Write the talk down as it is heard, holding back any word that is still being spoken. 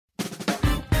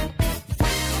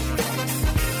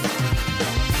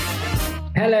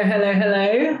Hello, hello,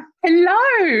 hello.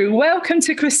 Hello, welcome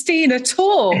to Christina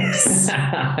Talks.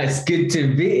 It's good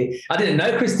to be. I didn't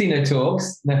know Christina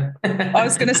Talks. No. I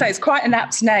was going to say it's quite an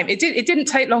apt name. It didn't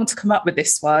take long to come up with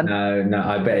this one. No,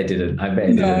 I bet it didn't. No.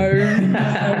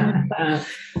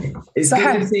 It's so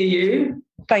good to see you.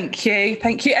 Thank you.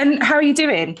 And how are you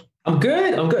doing? I'm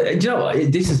good. Do you know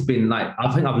what? This has been like,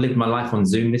 I think I've lived my life on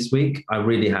Zoom this week. I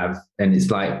really have. And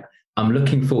it's like, I'm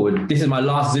looking forward. This is my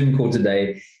last Zoom call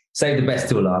today. Save the best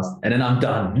till last, and then I'm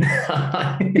done.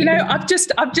 I've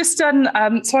just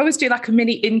done. So I was doing like a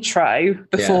mini intro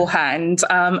beforehand,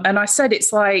 and I said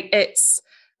we'll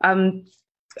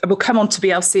come on to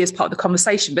BLC as part of the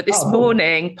conversation. But this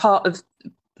morning, part of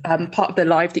the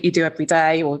live that you do every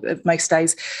day or most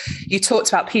days, you talked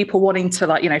about people wanting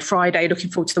to Friday, looking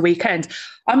forward to the weekend.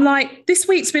 I'm like, this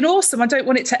week's been awesome. I don't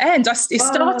want it to end. It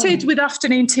started with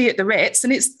afternoon tea at the Ritz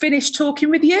and it's finished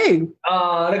talking with you.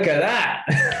 Oh, look at that.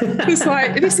 It's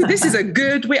like, this is a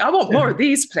good week. I want more of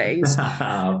these, please.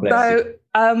 So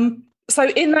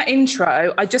in that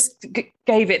intro, I just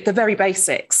gave it the very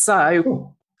basics.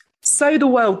 So the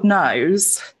world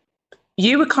knows,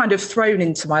 you were kind of thrown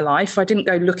into my life. I didn't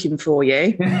go looking for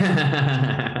you.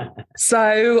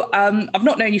 So I've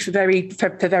not known you for very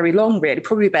long, really,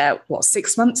 probably about,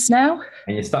 6 months now?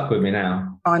 And you're stuck with me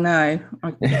now. I know.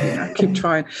 I keep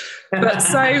trying. But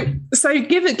so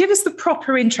give us the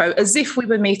proper intro as if we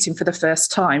were meeting for the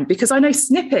first time, because I know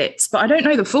snippets, but I don't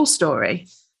know the full story.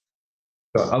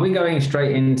 Are we going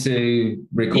straight into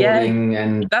recording?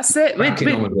 And that's it. We're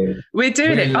doing it. We're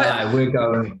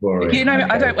going for it. Okay.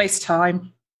 I don't waste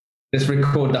time. Just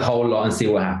record the whole lot and see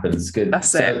what happens. Good.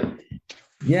 That's it.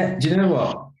 Yeah. Do you know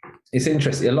what? It's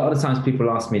interesting. A lot of the times people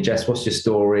ask me, Jess, what's your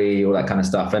story? All that kind of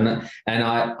stuff. And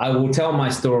I will tell my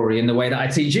story in the way that I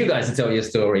teach you guys to tell your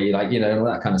story, all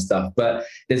that kind of stuff. But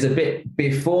there's a bit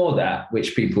before that,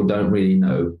 which people don't really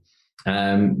know.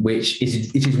 Which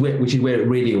is where it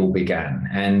really all began.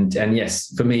 And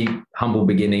yes, for me, humble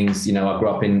beginnings. I grew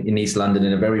up in East London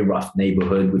in a very rough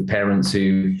neighborhood with parents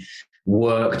who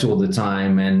worked all the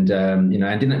time and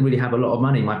and didn't really have a lot of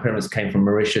money. My parents came from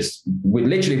Mauritius with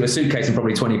literally a suitcase and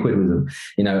probably 20 quid with them,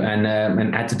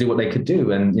 and had to do what they could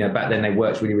do. And back then they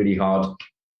worked really, really hard.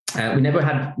 We never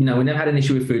had an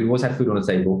issue with food. We always had food on the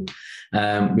table.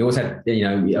 We always had,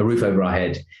 a roof over our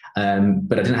head.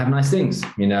 But I didn't have nice things.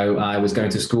 I was going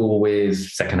to school with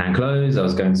secondhand clothes. I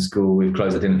was going to school with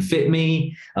clothes that didn't fit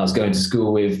me. I was going to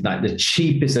school with the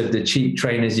cheapest of the cheap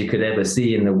trainers you could ever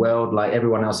see in the world. Like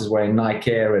everyone else is wearing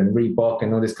Nike and Reebok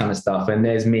and all this kind of stuff. And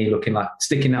there's me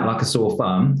sticking out like a sore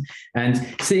thumb. And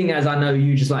seeing as I know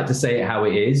you just like to say it how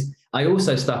it is, I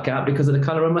also stuck out because of the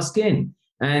color of my skin.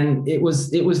 And it was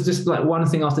just like one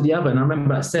thing after the other. And I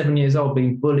remember at 7 years old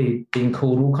being bullied, being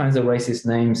called all kinds of racist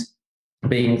names,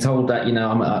 being told that,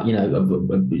 I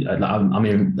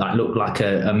look like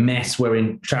a mess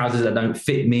wearing trousers that don't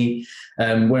fit me,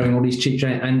 wearing all these cheap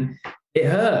trainers. And it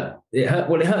hurt.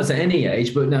 Well, it hurts at any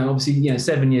age, but no, obviously,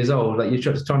 7 years old, like you're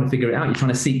trying to figure it out. You're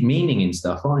trying to seek meaning in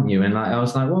stuff, aren't you? And I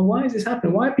was like, well, why is this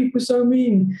happening? Why are people so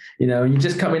mean? And you're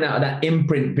just coming out of that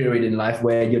imprint period in life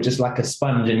where you're just like a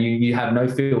sponge and you have no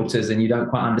filters and you don't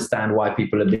quite understand why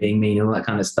people are being mean and all that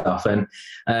kind of stuff. And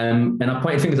I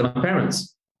pointed fingers at my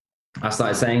parents. I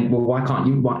started saying, well, why can't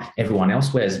you? Why everyone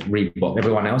else wears Reebok?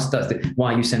 Everyone else does it.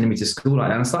 Why are you sending me to school like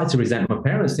that? And I started to resent my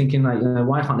parents, thinking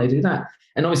why can't they do that?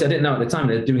 And obviously I didn't know at the time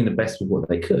they were doing the best with what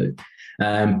they could.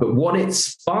 But what it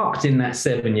sparked in that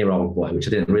 7-year-old boy, which I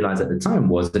didn't realize at the time,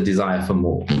 was the desire for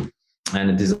more and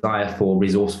a desire for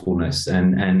resourcefulness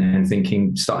and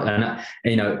thinking,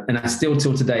 and I still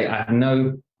till today, I have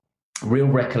no real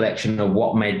recollection of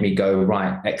what made me go,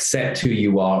 right, accept who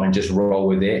you are and just roll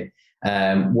with it.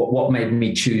 What made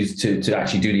me choose to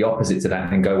actually do the opposite to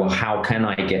that and go, well, how can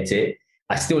I get it?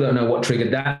 I still don't know what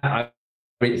triggered that,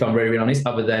 if I'm very honest,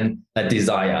 other than a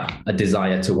desire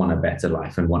to want a better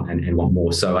life and want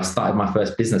more. So I started my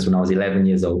first business when I was 11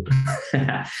 years old.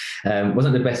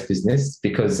 Wasn't the best business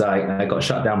because I got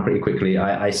shut down pretty quickly.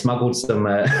 I smuggled some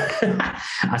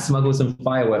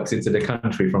fireworks into the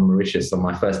country from Mauritius on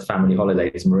my first family holiday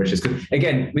to Mauritius.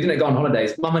 Again, we didn't go on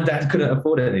holidays. Mum and dad couldn't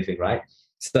afford anything, right?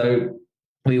 So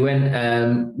we went,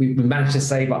 we managed to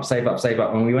save up.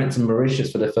 When we went to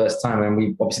Mauritius for the first time, and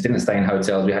we obviously didn't stay in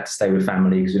hotels, we had to stay with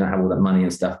family because we don't have all that money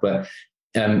and stuff. But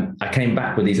I came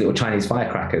back with these little Chinese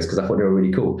firecrackers because I thought they were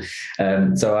really cool.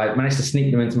 So I managed to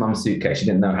sneak them into Mum's suitcase. She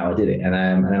didn't know how I did it. And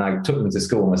then I took them to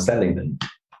school and was selling them.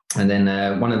 And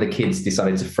then one of the kids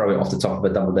decided to throw it off the top of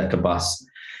a double-decker bus.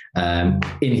 in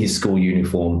his school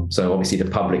uniform. So obviously the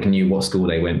public knew what school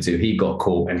they went to. He got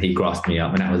caught and he grasped me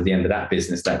up, and that was the end of that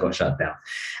business. That got shut down.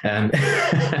 And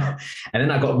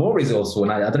then I got more resourceful.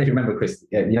 And I don't know if you remember, Chris,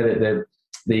 you know,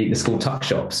 the school tuck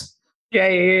shops.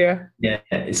 Yeah.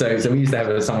 So we used to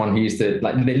have someone who used to,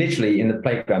 like, they literally in the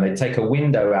playground, they'd take a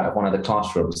window out of one of the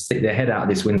classrooms, stick their head out of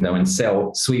this window and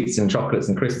sell sweets and chocolates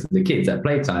and crisps to the kids at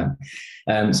playtime.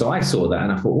 So I saw that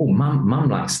and I thought, oh, mum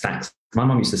like stacks. My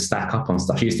mum used to stack up on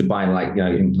stuff. She used to buy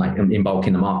in bulk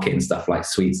in the market and stuff, like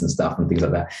sweets and stuff and things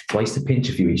like that. So I used to pinch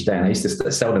a few each day, and I used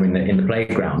to sell them in the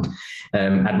playground.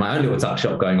 Had my own little tuck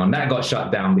shop going on. That got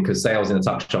shut down because sales in the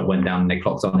tuck shop went down and they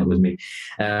clocked on it was me.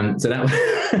 So that was,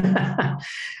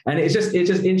 and it's just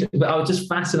interesting. But I was just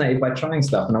fascinated by trying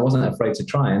stuff, and I wasn't afraid to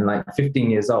try. And like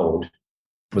 15 years old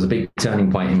was a big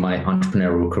turning point in my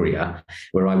entrepreneurial career,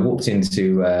 where I walked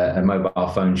into a mobile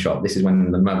phone shop. This is when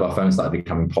the mobile phone started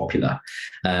becoming popular.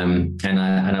 And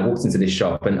I walked into this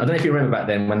shop, and I don't know if you remember back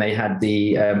then when they had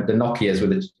the Nokias with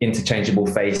the interchangeable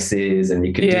faces, and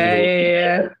you could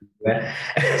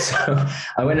So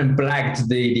I went and blagged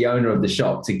the owner of the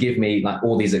shop to give me like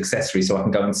all these accessories so I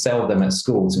can go and sell them at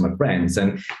school to my friends.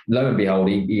 And lo and behold,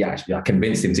 I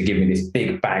convinced him to give me this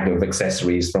big bag of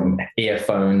accessories, from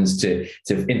earphones to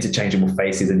interchangeable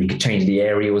faces, and you could change the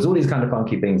area. It was all these kind of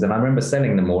funky things. And I remember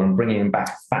selling them all and bringing him back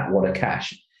a fat wad of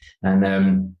cash.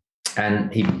 And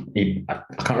he I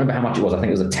can't remember how much it was. I think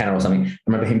it was a tenner or something. I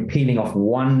remember him peeling off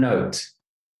one note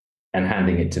and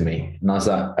handing it to me. And I was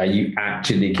like, are you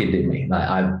actually kidding me?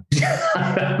 Like,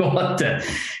 what the?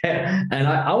 And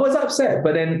I was upset.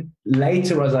 But then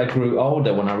later, as I grew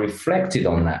older, when I reflected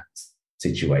on that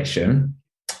situation,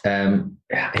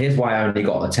 here's why I only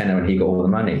got a tenner and he got all the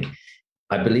money.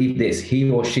 I believe this: he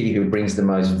or she who brings the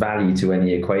most value to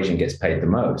any equation gets paid the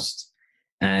most.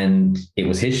 And it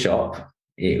was his shop,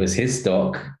 it was his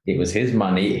stock, it was his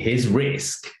money, his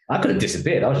risk. I could have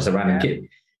disappeared. I was just a random kid.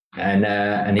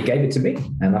 And he gave it to me,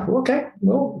 and I thought, okay,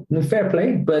 well, fair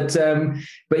play. But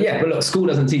look, school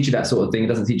doesn't teach you that sort of thing. It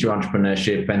doesn't teach you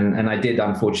entrepreneurship. And I did,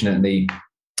 unfortunately,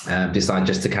 decide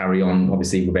just to carry on,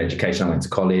 obviously, with education. I went to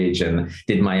college and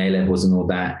did my A-levels and all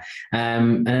that.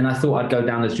 And then I thought I'd go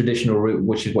down the traditional route,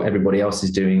 which is what everybody else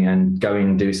is doing, and go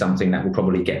and do something that will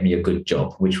probably get me a good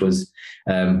job, which was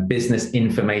business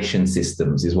information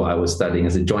systems is what I was studying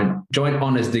as a joint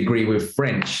honors degree with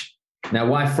French. Now,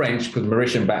 why French? Because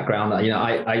Mauritian background, you know,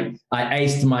 I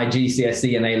aced my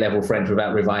GCSE and A-level French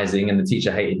without revising, and the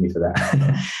teacher hated me for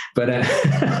that. But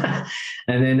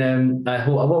and then I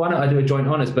thought, well, why don't I do a joint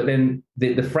honours? But then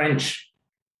the French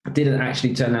didn't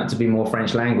actually turn out to be more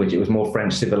French language. It was more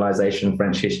French civilization,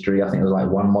 French history. I think it was like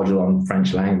one module on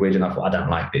French language, and I thought, I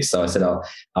don't like this. So I said,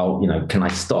 I'll you know, can I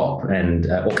stop and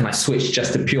or can I switch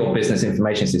just to pure business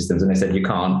information systems? And they said, you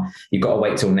can't. You've got to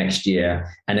wait till next year,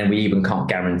 and then we even can't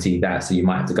guarantee that. So you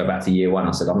might have to go back to year one.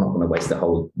 I said, I'm not going to waste the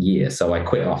whole year. So I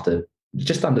quit after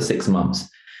just under 6 months.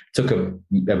 Took a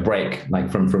break, like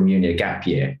from uni, a gap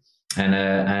year,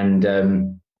 and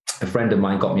a friend of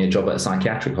mine got me a job at a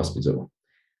psychiatric hospital.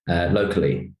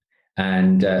 Locally,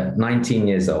 and 19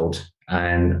 years old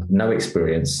and no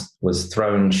experience, was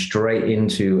thrown straight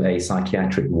into a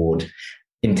psychiatric ward,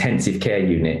 intensive care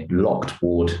unit, locked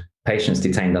ward, patients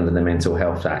detained under the Mental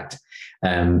Health Act.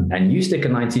 And you stick a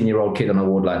 19-year-old kid on a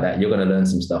ward like that, you're going to learn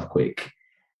some stuff quick.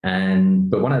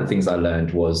 But one of the things I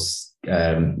learned was, you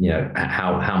know,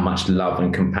 how much love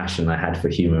and compassion I had for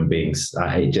human beings.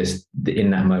 I just, in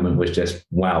that moment, was just,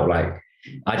 wow, like,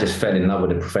 I just fell in love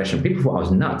with the profession. People thought I was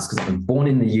nuts because I'm born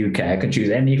in the UK. I can choose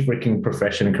any freaking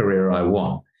profession and career I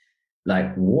want.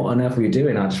 Like, what on earth were you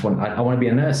doing? I want to be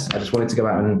a nurse. I just wanted to go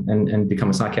out and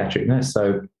become a psychiatric nurse.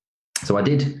 So I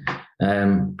did,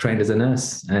 trained as a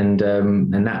nurse. And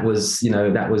that was, you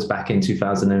know, that was back in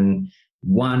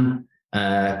 2001,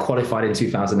 qualified in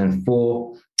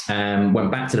 2004.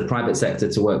 Went back to the private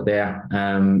sector to work there,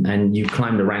 and you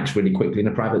climb the ranks really quickly in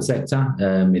the private sector.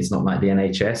 It's not like the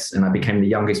NHS, and I became the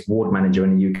youngest ward manager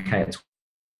in the UK at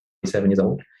 27 years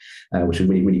old, which was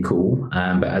really, really cool.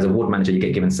 But as a ward manager, you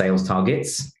get given sales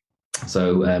targets.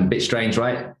 So a bit strange,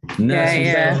 right? Nursing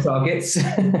sales targets.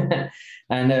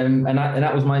 And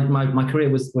that was my career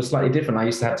was slightly different. I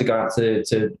used to have to go out to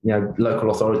you know, local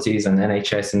authorities and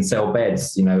NHS and sell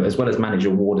beds, you know, as well as manage a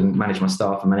ward and manage my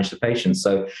staff and manage the patients.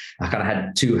 So I kind of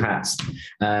had two hats,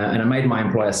 and I made my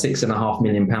employer £6.5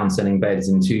 million selling beds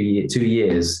in 2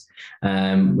 years,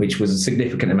 which was a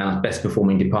significant amount, best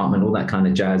performing department, all that kind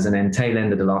of jazz. And then tail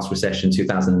end of the last recession,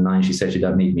 2009, she said, you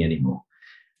don't need me anymore.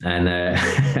 And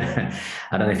I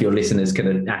don't know if your listeners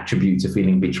can attribute to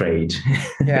feeling betrayed.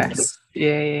 Yes.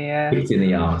 Yeah. Kicked in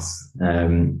the arse.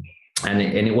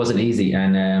 it wasn't easy.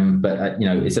 But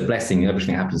it's a blessing.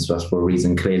 Everything happens to us for a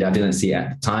reason. Clearly, I didn't see it at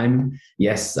the time.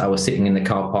 Yes, I was sitting in the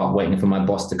car park waiting for my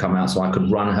boss to come out so I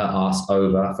could run her ass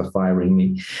over for firing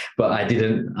me. But I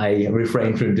didn't. I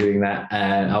refrained from doing that.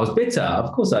 I was bitter.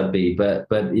 Of course, I'd be. But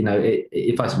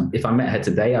if I met her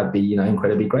today, I'd be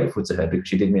incredibly grateful to her because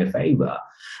she did me a favor.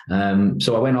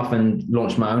 So I went off and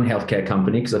launched my own healthcare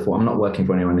company because I thought I'm not working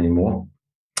for anyone anymore.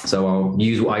 So I'll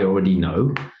use what I already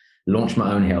know. Launched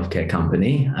my own healthcare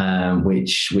company,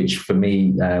 which for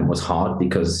me was hard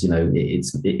because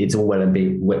it's all well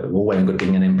and good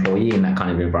being an employee in that kind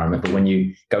of environment, but when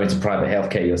you go into private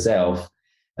healthcare yourself,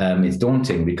 it's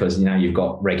daunting because you've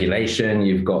got regulation,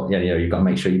 you've got to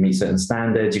make sure you meet certain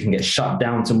standards. You can get shut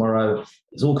down tomorrow.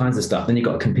 There's all kinds of stuff. Then you've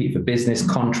got to compete for business,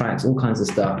 contracts, all kinds of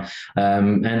stuff.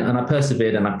 And I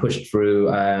persevered and I pushed through.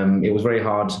 It was very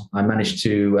hard. I managed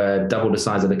to double the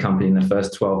size of the company in the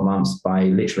first 12 months by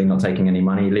literally not taking any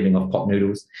money, living off pot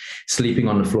noodles, sleeping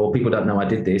on the floor. People don't know I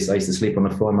did this. I used to sleep on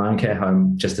the floor in my own care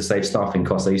home just to save staffing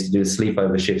costs. I used to do the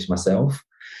sleepover shifts myself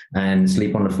and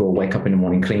sleep on the floor, wake up in the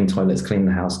morning, clean toilets, clean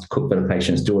the house, cook for the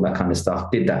patients, do all that kind of stuff.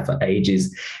 Did that for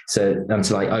ages. So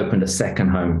until I opened a second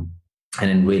home and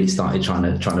then really started trying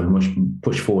to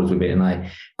push forwards with it. And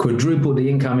I quadrupled the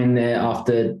income in there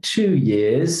after 2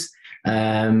 years.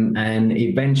 And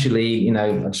eventually,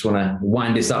 I just want to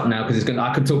wind this up now because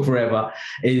I could talk forever.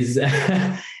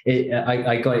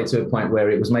 I got it to a point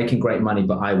where it was making great money,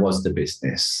 but I was the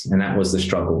business, and that was the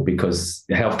struggle because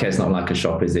healthcare is not like a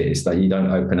shop, is it? It's like you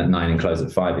don't open at 9 and close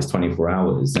at 5. It's 24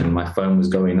 hours, and my phone was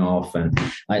going off, and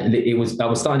I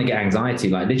was starting to get anxiety.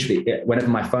 Like literally, whenever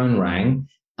my phone rang,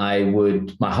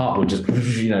 my heart would just,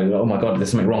 oh my God, there's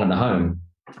something wrong at the home.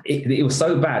 It was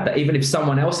so bad that even if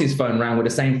someone else's phone rang with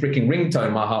the same freaking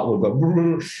ringtone, my heart would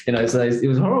go, so it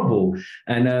was horrible.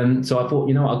 And so I thought,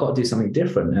 I've got to do something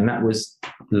different. And that was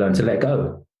learn to let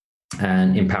go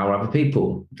and empower other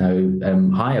people,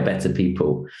 hire better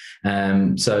people.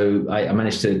 So I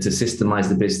managed to systemize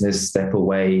the business, step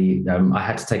away. I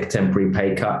had to take a temporary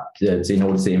pay cut in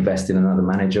order to invest in another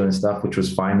manager and stuff, which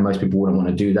was fine. Most people wouldn't want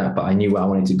to do that, but I knew where I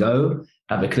wanted to go,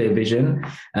 have a clear vision.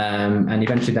 And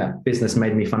eventually that business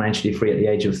made me financially free at the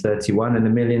age of 31 and a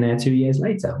millionaire 2 years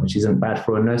later, which isn't bad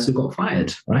for a nurse who got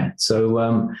fired, right?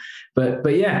 So,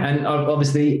 but yeah, and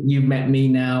obviously you've met me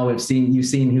now, you've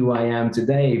seen who I am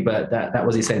today, but that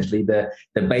was essentially the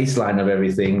baseline of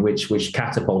everything, which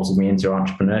catapulted me into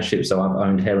entrepreneurship. So I've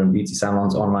owned hair and beauty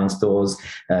salons, online stores,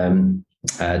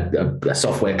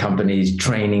 software companies,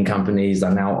 training companies.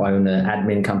 I now own an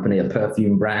admin company, a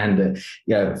perfume brand,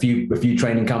 a few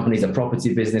training companies, a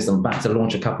property business. I'm about to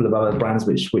launch a couple of other brands,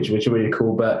 which are really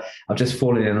cool. But I've just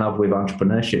fallen in love with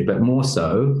entrepreneurship, but more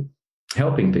so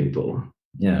helping people.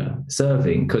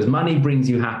 Serving, because money brings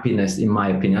you happiness, in my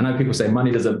opinion. I know people say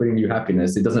money doesn't bring you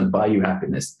happiness. It doesn't buy you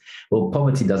happiness. Well,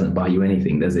 poverty doesn't buy you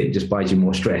anything, does it? It just buys you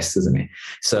more stress, doesn't it?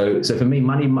 So for me,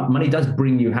 money does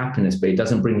bring you happiness, but it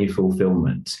doesn't bring you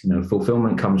fulfillment.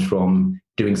 Fulfillment comes from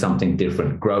doing something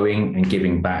different, growing and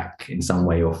giving back in some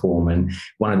way or form. And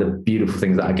one of the beautiful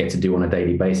things that I get to do on a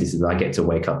daily basis is I get to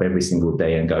wake up every single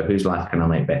day and go, whose life can I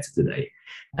make better today?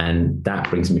 And that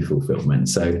brings me fulfillment.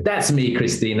 So that's me,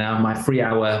 Christina, my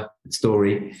 3-hour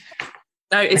story.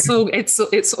 No, it's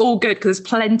all good because there's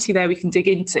plenty there we can dig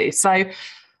into. So I'm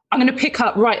going to pick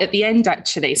up right at the end,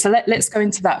 actually. So let's go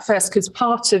into that first, because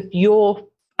part of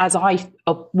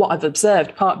what I've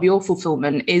observed, part of your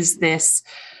fulfillment is this.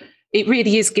 It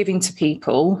really is giving to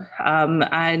people,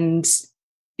 and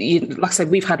like I said,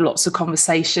 we've had lots of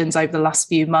conversations over the last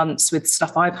few months with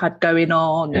stuff I've had going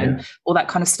on and all that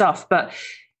kind of stuff. But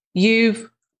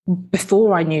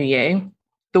before I knew you,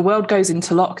 the world goes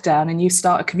into lockdown and you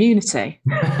start a community.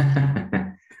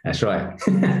 That's right.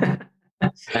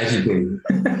 As you do.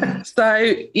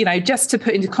 So, just to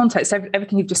put into context,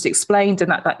 everything you've just explained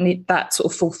and that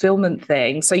sort of fulfillment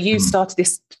thing. So you started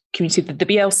this community, the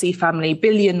BLC family,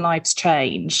 billion lives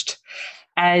changed.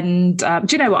 And do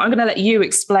you know what? I'm going to let you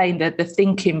explain the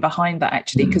thinking behind that,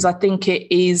 actually, because I think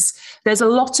there's a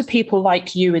lot of people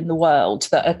like you in the world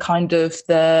that are kind of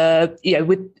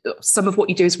with some of what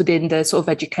you do is within the sort of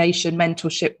education,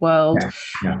 mentorship world.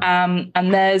 Yeah.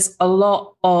 And there's a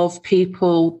lot of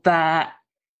people that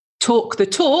talk the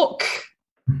talk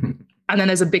and then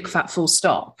there's a big fat full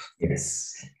stop. Yes.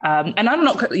 And I'm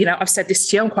not, I've said this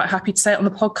to you, I'm quite happy to say it on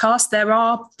the podcast. There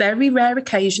are very rare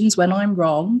occasions when I'm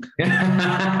wrong.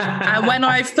 And when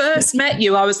I first met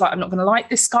you, I was like, I'm not going to like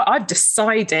this guy. I've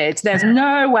decided there's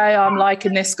no way I'm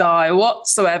liking this guy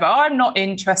whatsoever. I'm not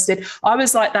interested. I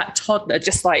was like that toddler,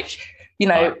 just like,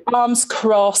 arms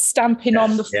crossed, stamping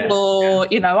on the floor,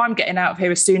 I'm getting out of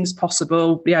here as soon as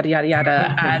possible, yada, yada,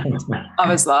 yada. And I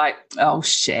was like, oh,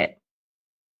 shit.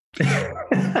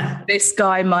 This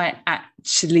guy might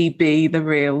actually be the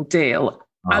real deal.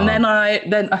 Oh. And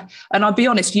and I'll be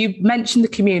honest, you mentioned the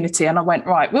community and I went,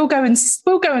 right, we'll go and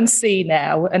see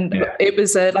now. And it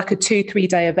was like a 2-3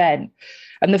 day event.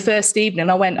 And the first evening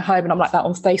I went home and I'm like that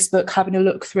on Facebook, having a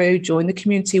look through, joined the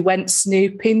community, went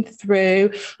snooping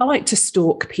through. I like to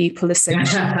stalk people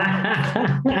essentially.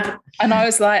 And I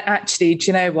was like, actually, do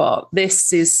you know what?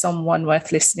 This is someone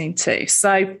worth listening to.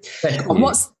 So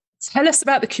tell us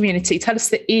about the community, tell us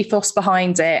the ethos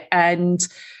behind it and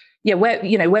where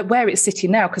it's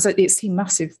sitting now, because it's seen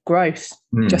massive growth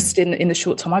just in the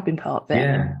short time I've been part of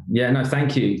it. No,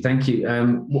 thank you.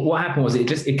 What happened was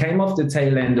it came off the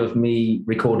tail end of me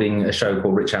recording a show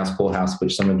called Rich House Poor House,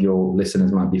 which some of your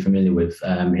listeners might be familiar with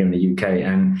here in the UK.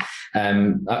 And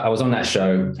I was on that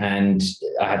show and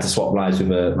I had to swap lives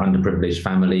with an underprivileged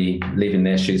family, live in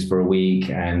their shoes for a week,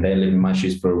 and they live in my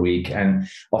shoes for a week. And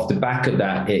off the back of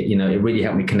that, it really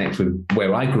helped me connect with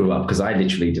where I grew up, because I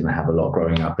literally didn't have a lot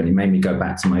growing up, and it made me go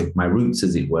back to my roots,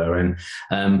 as it were, and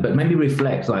but maybe reflect,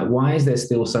 like, why is there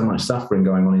still so much suffering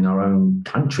going on in our own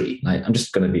country? Like, I'm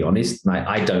just going to be honest, like,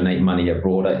 I donate money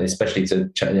abroad, especially to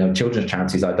children's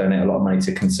charities. I donate a lot of money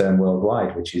to Concern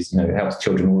Worldwide, which is helps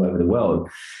children all over the world.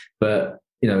 But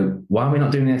why are we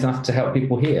not doing enough to help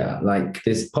people here? Like,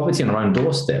 there's poverty on our own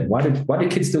doorstep. Why do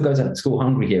kids still go to school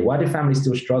hungry here? Why do families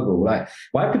still struggle? Like,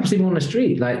 why are people sleeping on the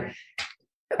street? Like,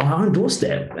 on our own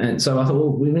doorstep. And so I thought,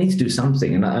 well, we need to do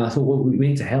something. And I thought, well, we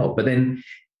need to help. But then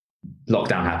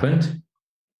lockdown happened.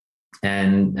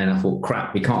 And I thought,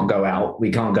 crap, we can't go out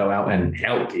and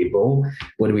help people.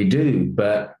 What do we do?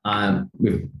 But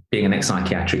with being an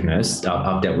ex-psychiatric nurse,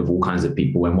 I've dealt with all kinds of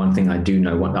people. And one thing I do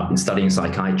know, I've been studying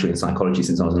psychiatry and psychology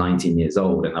since I was 19 years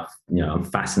old. And I'm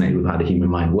fascinated with how the human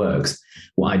mind works.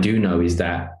 What I do know is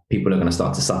that people are going to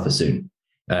start to suffer soon.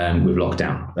 With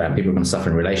lockdown, people are going to suffer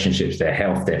in relationships, their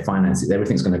health, their finances,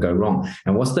 everything's going to go wrong.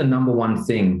 And what's the number one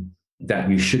thing that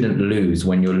you shouldn't lose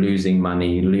when you're losing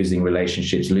money, losing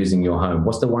relationships, losing your home?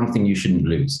 What's the one thing you shouldn't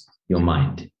lose? Your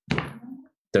mind.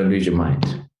 Don't lose your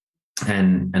mind.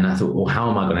 And I thought, well, how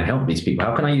am I going to help these people?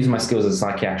 How can I use my skills as a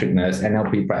psychiatric nurse,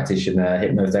 NLP practitioner,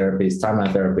 hypnotherapist,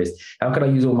 timeline therapist? How can I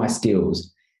use all my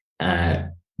skills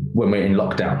when we're in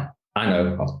lockdown? I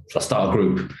know, I'll start a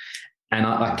group. And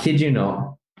I kid you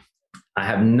not, I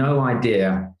have no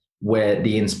idea where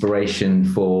the inspiration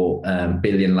for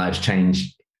Billion Lives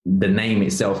Change, the name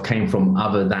itself, came from,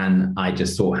 other than I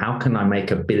just thought, how can I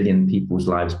make 1 billion people's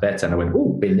lives better? And I went,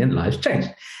 oh, Billion Lives Change.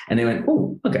 And they went,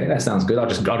 oh, okay, that sounds good. I'll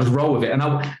just roll with it. And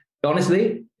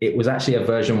honestly, it was actually a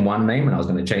version 1 name, and I was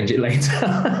going to change it later.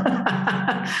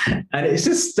 And it's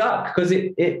just stuck because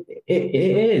it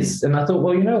is. And I thought,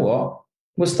 well, you know what?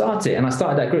 We'll start it. And I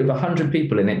started that group of 100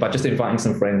 people in it by just inviting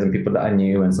some friends and people that I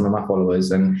knew and some of my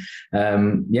followers. And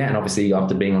and obviously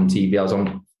after being on TV, I was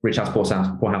on Rich House Poor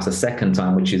House a second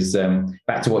time, which is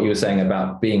back to what you were saying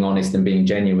about being honest and being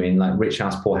genuine. Like, Rich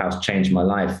House Poor House Changed My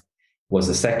Life was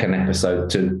the second episode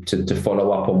to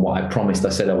follow up on what I promised I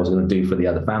said I was going to do for the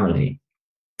other family.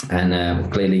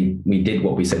 And clearly we did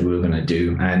what we said we were going to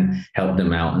do and help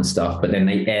them out and stuff. But then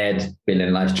they aired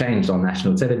Billion Lives Changed on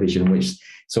national television, which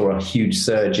saw a huge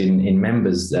surge in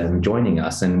members joining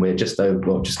us. And we're just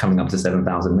coming up to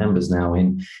 7,000 members now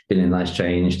in Billion Lives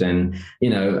Changed. And,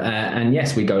 and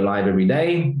yes, we go live every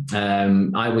day.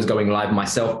 I was going live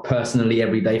myself personally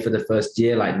every day for the first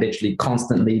year, like literally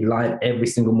constantly live every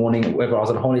single morning, whether I was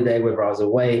on holiday, whether I was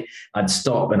away, I'd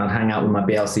stop and I'd hang out with my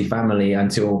BLC family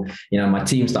until, my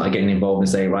team started getting involved and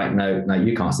say, right, no,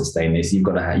 you can't sustain this. You've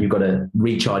got to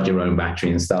recharge your own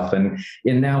battery and stuff. And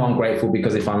now I'm grateful,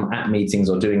 because if I'm at meetings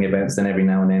or doing events, then every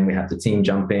now and then we have the team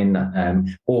jump in,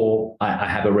 or I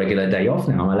have a regular day off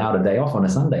now. I'm allowed a day off on a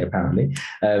Sunday, apparently.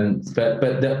 But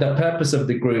the purpose of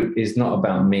the group is not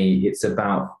about me. It's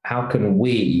about how can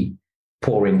we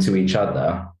pour into each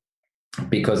other,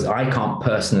 because I can't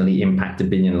personally impact 1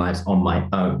 billion lives on my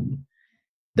own.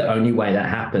 The only way that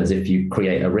happens if you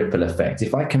create a ripple effect.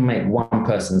 If I can make one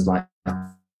person's life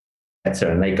better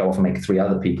and they go off and make 3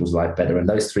 other people's life better, and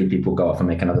those 3 people go off and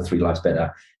make another 3 lives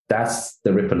better, that's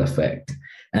the ripple effect.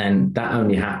 And that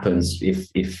only happens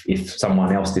if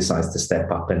someone else decides to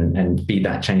step up and be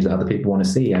that change that other people want to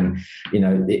see. And,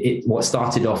 what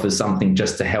started off as something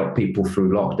just to help people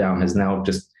through lockdown has now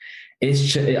just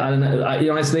It's, I don't know.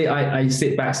 Honestly, I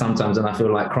sit back sometimes and I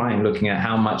feel like crying, looking at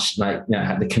how much, like, you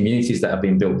know, the communities that have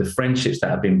been built, the friendships that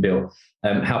have been built,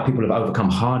 how people have overcome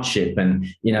hardship and,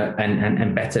 you know,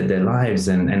 and bettered their lives,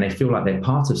 and they feel like they're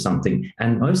part of something.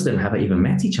 And most of them haven't even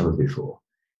met each other before.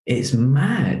 It's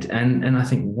mad. And I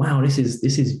think, wow, this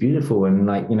is beautiful. And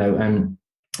like, you know, and,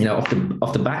 you know,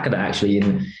 off the back of that, actually,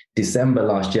 in December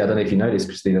last year, I don't know if you know this,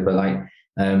 Christina, but like,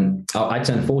 I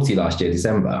turned 40 last year,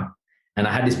 December. And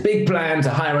I had this big plan to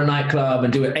hire a nightclub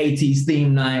and do an 80s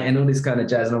theme night and all this kind of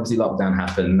jazz. And obviously lockdown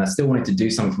happened. And I still wanted to do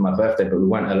something for my birthday, but we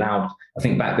weren't allowed. I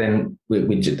think back then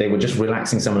they were just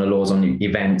relaxing some of the laws on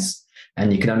events,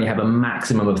 and you could only have a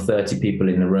maximum of 30 people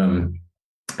in the room.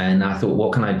 And I thought,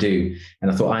 what can I do? And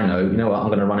I thought, you know what, I'm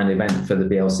going to run an event for the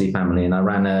BLC family. And I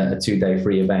ran a 2-day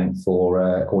free event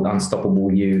called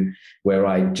Unstoppable You, where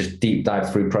I just deep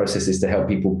dive through processes to help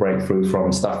people break through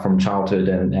from stuff from childhood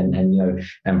and you know,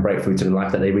 and break through to the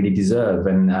life that they really deserve.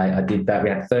 And I did that. We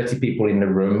had 30 people in the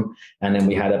room, and then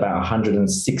we had about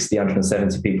 160,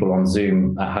 170 people on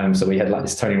Zoom at home. So we had like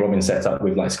this Tony Robbins setup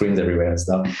with like screens everywhere and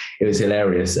stuff. It was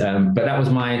hilarious. But that was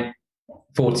my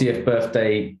 40th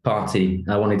birthday party.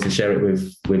 I wanted to share it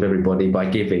with everybody by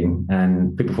giving,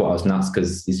 and people thought I was nuts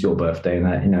because it's your birthday and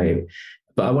that, you know,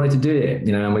 but I wanted to do it,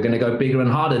 you know, and we're going to go bigger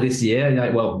and harder this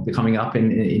year. Well, coming up in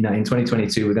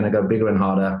 2022, we're going to go bigger and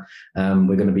harder.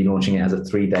 We're going to be launching it as a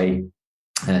 3-day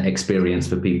experience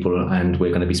for people, and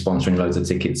we're going to be sponsoring loads of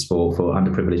tickets for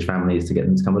underprivileged families to get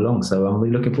them to come along. So I'm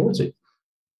really looking forward to it.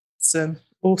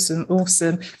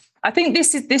 Awesome. I think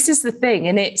this is the thing,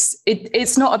 and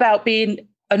it's not about being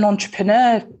an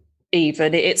entrepreneur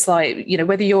even. It's like, you know,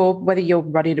 whether you're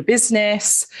running a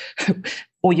business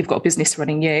or you've got a business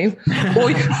running you,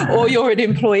 or you're an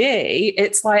employee,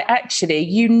 it's like, actually,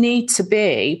 you need to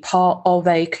be part of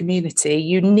a community.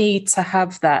 You need to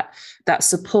have that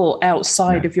support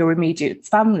outside of your immediate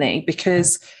family,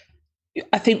 because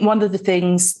I think one of the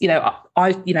things, you know,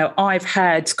 I've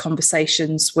had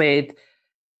conversations with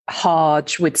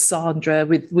Harj, with Sandra,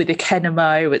 with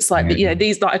Ekenemo. It's like, you know,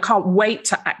 these, like, I can't wait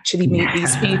to actually meet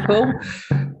these people.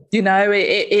 You know,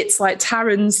 it's like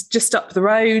Taryn's just up the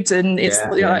road, and it's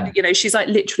like, you know, she's like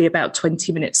literally about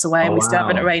 20 minutes away, and we still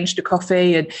haven't arranged a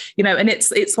coffee, and, you know, and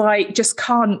it's like just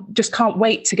can't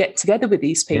wait to get together with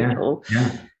these people.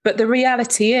 But the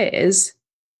reality is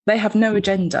they have no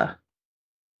agenda.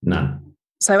 None.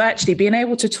 So actually being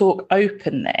able to talk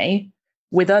openly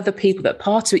with other people that are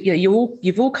part of it, you know,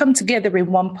 you've all come together in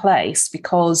one place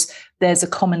because there's a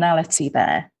commonality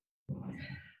there.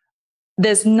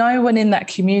 There's no one in that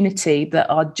community that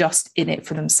are just in it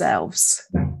for themselves.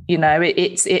 You know,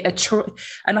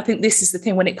 and I think this is the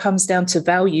thing, when it comes down to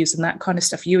values and that kind of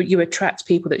stuff, you attract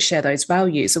people that share those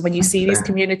values. And when you see these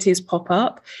communities pop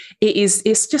up,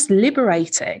 it's just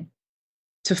liberating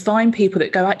to find people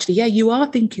that go, actually, yeah, you are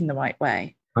thinking the right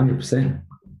way. 100%.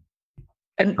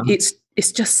 And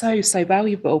it's just so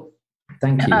valuable.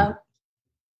 Thank you.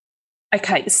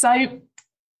 Okay, so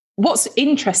what's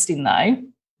interesting though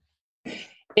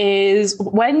is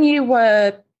when you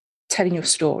were telling your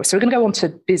story, so we're going to go on to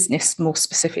business more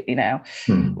specifically now.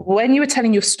 When you were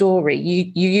telling your story, you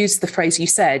used the phrase, you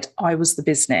said, I was the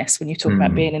business, when you talk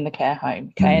about being in the care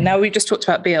home. Okay, and now we've just talked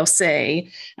about BLC,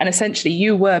 and essentially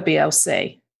you were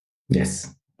BLC.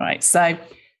 Yes. Right, so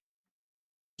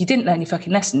you didn't learn your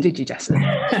fucking lesson, did you, Jason?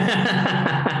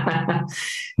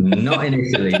 Not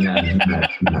initially, no.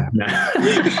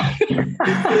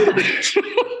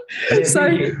 I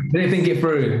didn't think it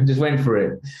through. Just went for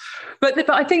it. But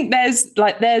I think there's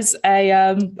a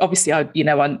obviously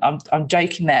I'm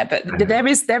joking there, but there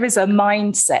is a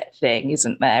mindset thing,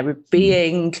 isn't there, with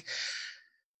being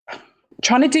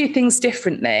trying to do things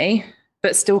differently,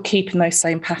 but still keeping those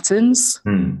same patterns.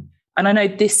 And I know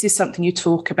this is something you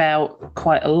talk about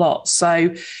quite a lot.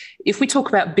 So if we talk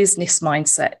about business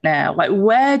mindset now, like,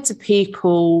 where do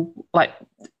people, like,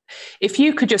 if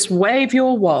you could just wave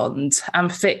your wand and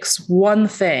fix one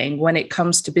thing when it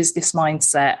comes to business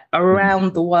mindset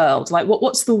around the world, like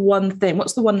what's the one thing,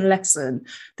 what's the one lesson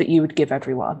that you would give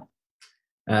everyone?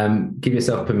 Give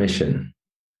yourself permission.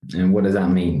 And what does that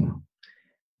mean?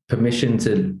 Permission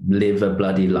to live a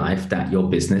bloody life that your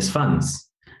business funds.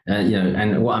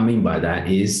 And what I mean by that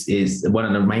is one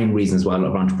of the main reasons why a lot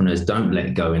of entrepreneurs don't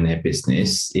let go in their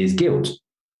business is guilt.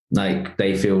 Like,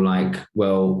 they feel like,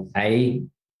 well,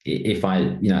 if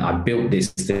I built this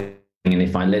thing, and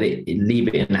if I leave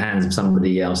it in the hands of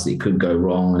somebody else, it could go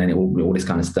wrong, and then all this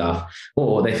kind of stuff.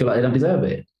 Or they feel like they don't deserve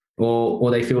it. Or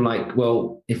they feel like,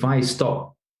 well, if I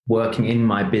stop working in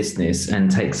my business and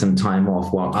take some time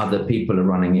off while other people are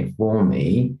running it for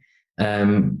me,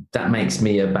 that makes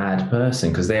me a bad person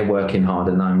because they're working hard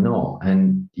and I'm not.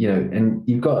 And, and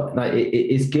you've got like,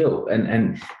 it is guilt.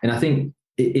 And I think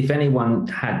if anyone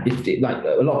had, like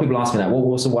a lot of people ask me that,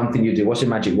 what's the one thing you do? What's your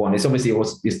magic wand? It's obviously,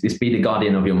 it's be the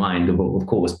guardian of your mind, of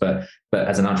course, but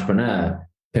as an entrepreneur,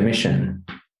 permission,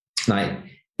 like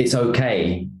it's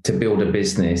okay to build a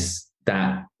business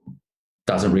that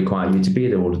doesn't require you to be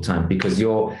there all the time, because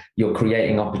you're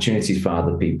creating opportunities for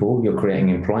other people, you're creating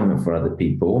employment for other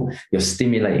people, you're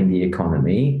stimulating the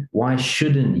economy. Why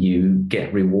shouldn't you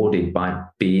get rewarded by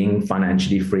being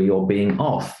financially free or being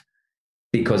off?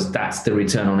 Because that's the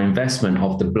return on investment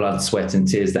of the blood, sweat, and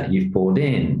tears that you've poured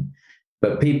in.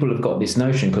 But people have got this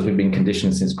notion, because we've been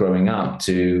conditioned since growing up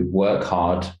to work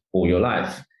hard all your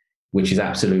life, which is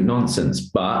absolute nonsense.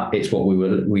 But it's what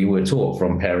we were taught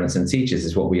from parents and teachers.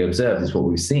 It's what we observed. It's what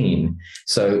we've seen.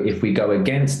 So if we go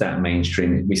against that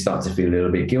mainstream, we start to feel a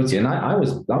little bit guilty. And I'm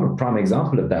a prime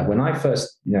example of that. When I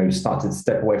first, started to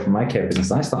step away from my care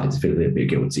business, I started to feel a little bit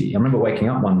guilty. I remember waking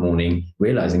up one morning,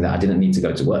 realizing that I didn't need to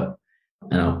go to work.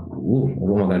 And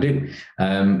what am I going to do?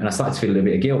 And I started to feel a little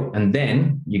bit of guilt. And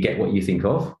then you get what you think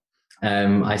of.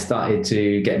 I started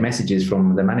to get messages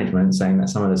from the management saying that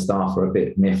some of the staff are a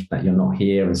bit miffed that you're not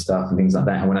here and stuff and things like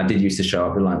that. And when I did used to show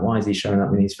up, they're like, why is he showing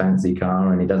up in his fancy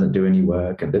car and he doesn't do any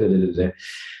work? And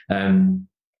and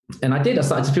I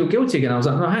started to feel guilty again. I was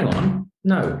like, no, hang on.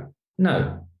 No.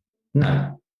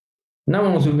 No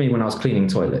one was with me when I was cleaning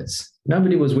toilets.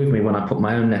 Nobody was with me when I put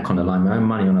my own neck on the line, my own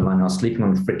money on the line. I was sleeping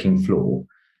on the freaking floor.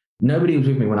 Nobody was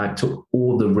with me when I took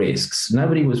all the risks.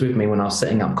 Nobody was with me when I was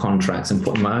setting up contracts and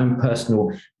putting my own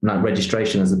personal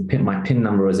registration as my PIN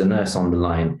number as a nurse on the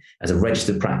line, as a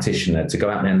registered practitioner to go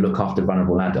out there and look after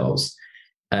vulnerable adults.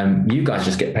 You guys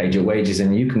just get paid your wages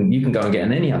and you can go and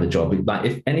get any other job. Like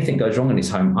if anything goes wrong in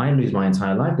this home, I lose my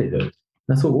entire livelihood.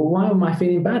 And I thought, well, why am I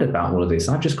feeling bad about all of this?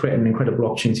 I've just created an incredible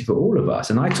opportunity for all of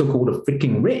us. And I took all the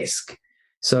freaking risk.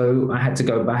 So I had to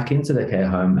go back into the care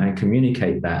home and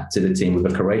communicate that to the team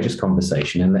with a courageous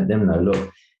conversation and let them know,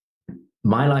 look,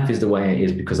 my life is the way it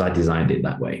is because I designed it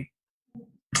that way.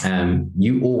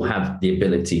 You all have the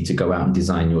ability to go out and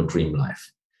design your dream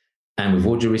life. And with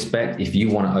all due respect, if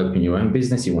you want to open your own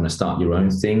business, you want to start your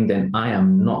own thing, then I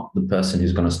am not the person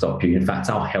who's going to stop you. In fact,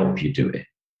 I'll help you do it.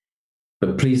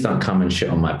 But please don't come and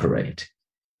shit on my parade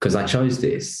because I chose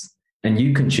this. And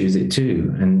you can choose it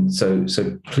too. And so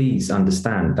please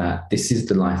understand that this is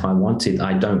the life I wanted.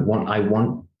 I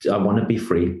want to be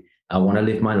free. I want to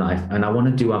live my life and I want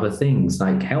to do other things,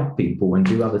 like help people and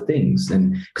do other things.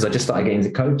 And because I just started getting into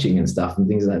coaching and stuff and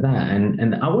things like that.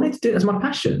 And I wanted to do it as my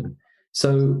passion.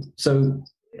 So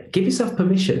give yourself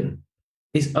permission.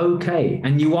 It's okay.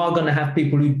 And you are going to have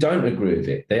people who don't agree with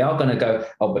it. They are going to go,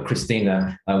 oh, but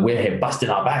Christina, we're here busting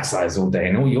our backsides all day.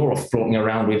 And all you're off flaunting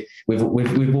around with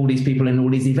all these people in all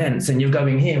these events and you're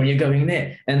going here and you're going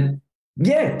there. And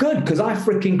yeah, good, because I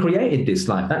freaking created this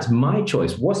life. That's my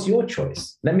choice. What's your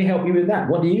choice? Let me help you with that.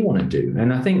 What do you want to do?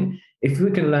 And I think if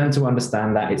we can learn to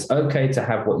understand that it's okay to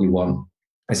have what you want,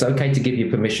 it's okay to give you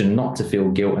permission not to feel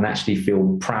guilt and actually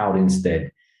feel proud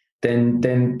instead, then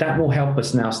that will help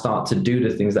us now start to do the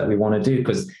things that we want to do,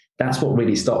 because that's what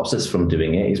really stops us from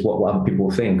doing it, is what other people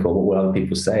think or what will other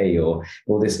people say or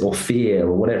this or fear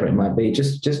or whatever it might be.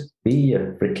 Just be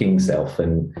your freaking self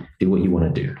and do what you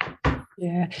want to do.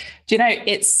 Yeah. Do you know,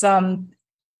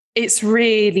 it's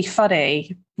really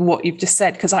funny what you've just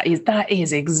said, because that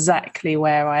is exactly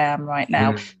where I am right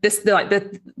now.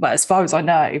 Well, as far as I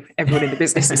know, everyone in the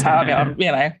business is how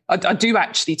I do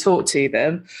actually talk to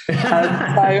them.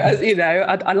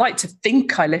 I like to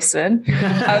think I listen.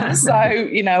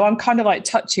 I'm kind of like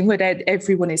touching wood.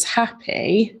 Everyone is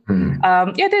happy.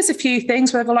 There's a few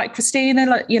things where like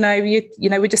Christina,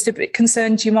 we're just a bit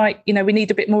concerned. You might, we need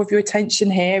a bit more of your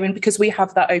attention here, and because we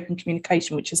have that open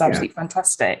communication, which is absolutely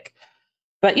fantastic.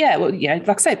 But like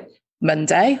I said,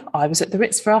 Monday, I was at the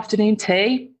Ritz for afternoon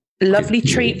tea. Lovely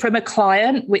treat from a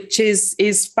client, which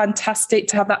is fantastic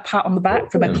to have that pat on the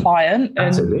back from a client. And,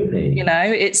 absolutely.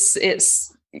 It's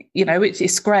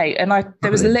great. And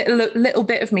there was a little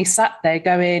bit of me sat there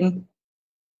going,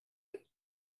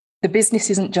 the business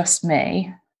isn't just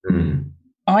me.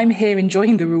 I'm here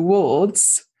enjoying the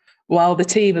rewards while the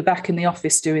team are back in the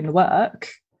office doing the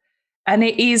work. And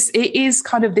it is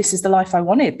kind of, this is the life I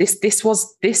wanted. This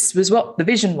was what the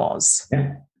vision was.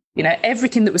 Yeah.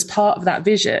 Everything that was part of that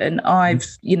vision, I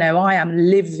am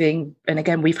living. And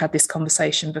again, we've had this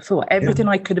conversation before. Everything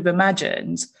I could have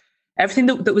imagined, everything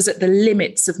that was at the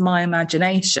limits of my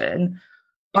imagination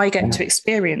I get to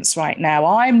experience right now.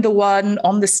 I'm the one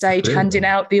on the stage handing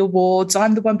out the awards.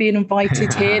 I'm the one being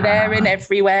invited here, there, and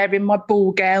everywhere in my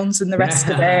ball gowns and the rest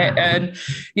of it, and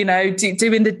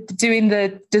doing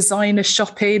the designer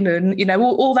shopping and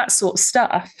all that sort of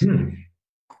stuff.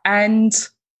 And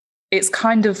it's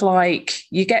kind of like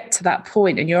you get to that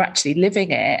point and you're actually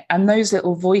living it, and those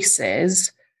little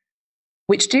voices,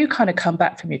 which do kind of come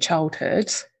back from your childhood,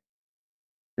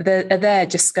 they're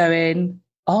just going,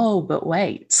 oh, but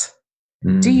wait,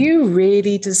 do you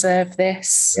really deserve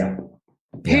this? Yeah.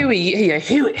 Who are you?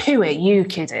 Who are you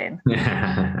kidding?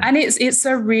 And it's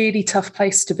a really tough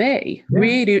place to be. Yeah.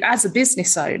 Really, as a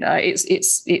business owner,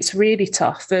 it's really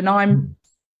tough. And I'm,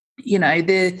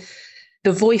 the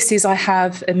voices I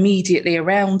have immediately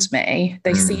around me,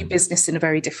 they see business in a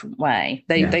very different way.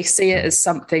 They see it as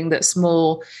something that's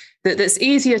more that's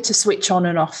easier to switch on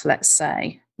and off, let's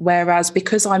say. Whereas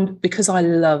because I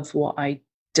love what I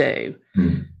do,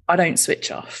 I don't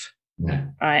switch off. Yeah.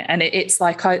 Right. And it's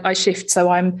like I shift. So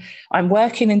I'm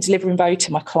working and delivering value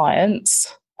to my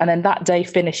clients, and then that day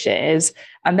finishes,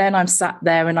 and then I'm sat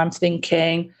there and I'm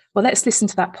thinking, well, let's listen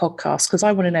to that podcast because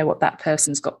I want to know what that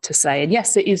person's got to say. And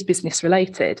yes, it is business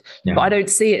related, but I don't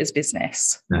see it as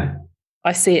business. No.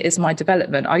 I see it as my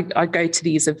development. I go to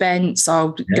these events.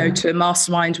 I'll go to a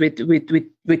mastermind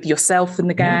with yourself and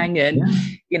the gang, and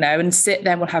and sit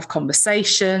there and we'll have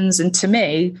conversations. And to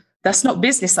me, that's not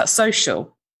business. That's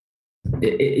social.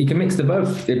 You can mix the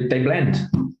both. They blend.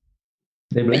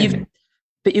 They blend.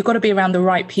 But you've got to be around the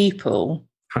right people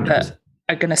 100%. That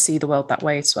are going to see the world that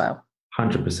way as well.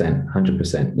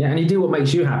 100%. Yeah, and you do what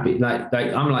makes you happy. Like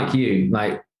I'm like you,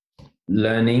 like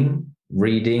learning,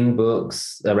 reading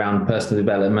books around personal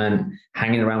development,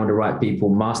 hanging around with the right people,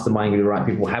 masterminding with the right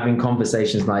people, having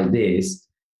conversations like this.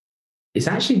 It's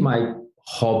actually my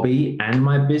hobby and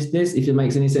my business, if it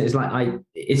makes any sense. It's like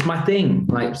it's my thing.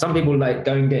 Like some people like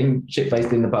going getting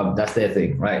shit-faced in the pub, that's their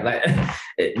thing, right? Like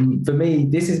for me,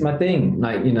 this is my thing.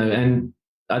 Like, and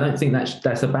I don't think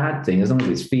that's a bad thing. As long as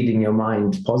it's feeding your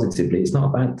mind positively, it's not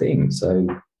a bad thing. So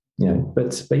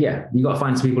but yeah, you got to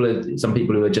find some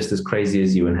people who are just as crazy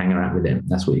as you and hang around with them.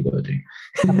 That's what you got to do.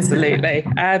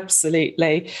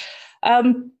 Absolutely.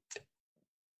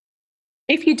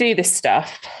 If you do this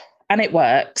stuff and it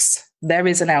works, there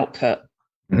is an output.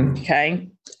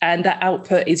 Okay. And that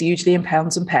output is usually in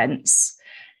pounds and pence.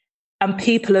 And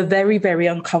people are very, very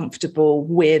uncomfortable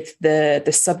with the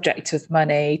subject of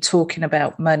money, talking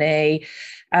about money,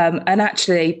 and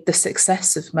actually the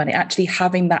success of money, actually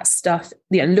having that stuff,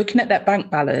 looking at that bank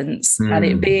balance and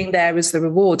it being there as the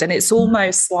reward. And it's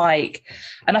almost like,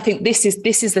 and I think this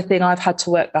is the thing I've had to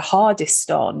work the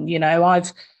hardest on.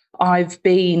 I've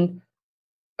been,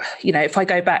 if I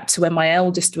go back to when my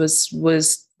eldest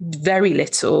was very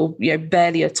little,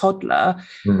 barely a toddler,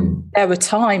 there were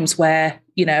times where,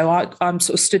 I'm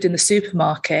sort of stood in the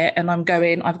supermarket and I'm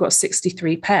going, I've got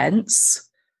 63 pence.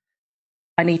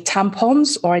 I need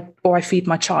tampons or I feed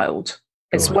my child.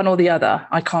 It's one or the other.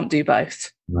 I can't do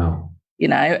both. Wow.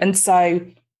 And so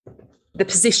the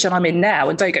position I'm in now,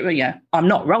 and don't get me wrong, I'm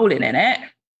not rolling in it,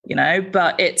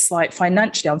 but it's like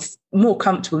financially I'm more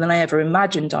comfortable than I ever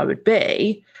imagined I would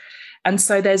be. And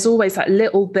so there's always that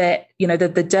little bit,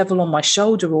 the devil on my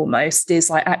shoulder almost is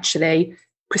like, actually,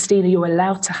 Christina, you're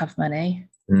allowed to have money.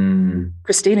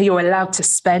 Christina, you're allowed to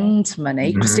spend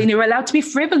money. Christina, you're allowed to be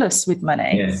frivolous with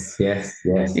money. Yes.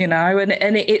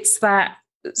 And it's that.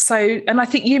 So, and I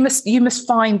think you must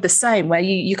find the same where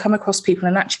you come across people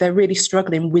and actually they're really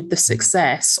struggling with the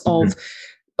success of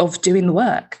doing the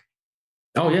work.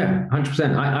 Oh yeah,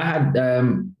 100%. I had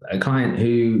a client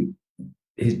who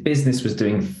his business was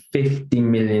doing 50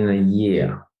 million a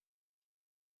year,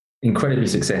 incredibly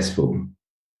successful.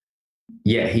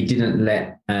 Yet he didn't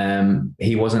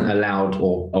he wasn't allowed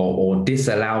or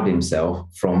disallowed himself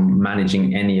from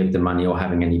managing any of the money or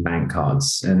having any bank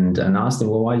cards. And I asked him,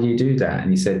 well, why do you do that? And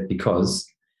he said, because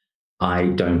I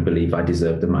don't believe I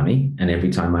deserve the money. And every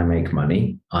time I make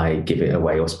money, I give it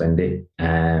away or spend it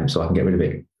so I can get rid of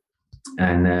it.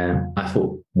 And I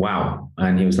thought, wow.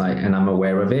 And he was like, and I'm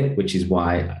aware of it, which is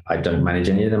why I don't manage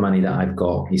any of the money that I've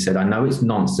got. He said, I know it's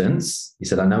nonsense. He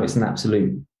said, I know it's an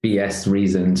absolute BS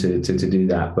reason to do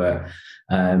that. But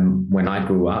when I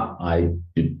grew up, I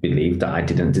believed that I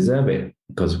didn't deserve it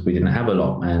because we didn't have a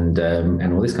lot and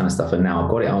all this kind of stuff. And now I've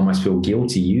got it. I almost feel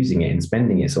guilty using it and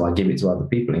spending it. So I give it to other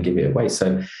people and give it away.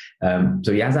 So he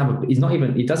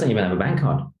doesn't even have a bank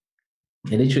card.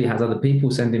 He literally has other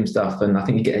people send him stuff, and I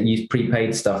think you use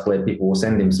prepaid stuff where people will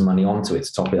send him some money onto it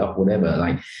to top it up,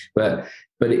 whatever. But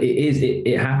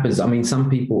it happens. I mean,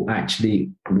 some people actually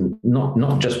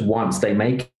not just once they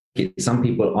make it, some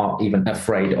people aren't even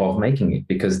afraid of making it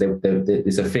because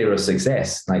there's a fear of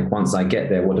success. Like, once I get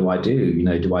there, what do I do? You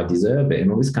know, do I deserve it?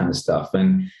 And all this kind of stuff.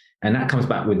 And that comes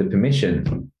back with the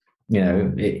permission. You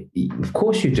know, of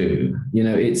course you do. You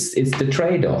know, it's the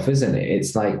trade-off, isn't it?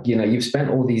 It's like, you know, you've spent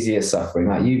all these years suffering.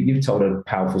 Like, you've told a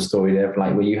powerful story there,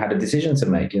 like where you had a decision to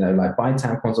make, you know, like buy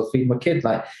tampons or feed my kid,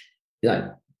 like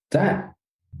that.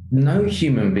 No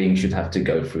human being should have to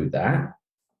go through that.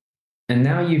 And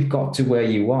now you've got to where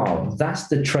you are. That's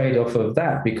the trade-off of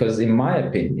that, because in my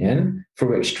opinion,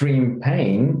 through extreme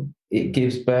pain, it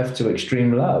gives birth to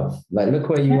extreme love. Like, look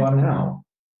where you are now.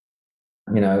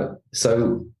 You know,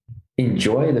 so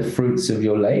enjoy the fruits of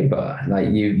your labor. Like,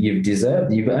 you've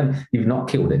deserved, you've earned, you've not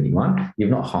killed anyone, you've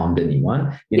not harmed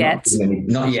anyone.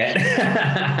 Not yet.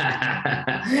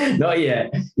 Not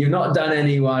yet. You've not done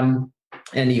anyone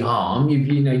any harm.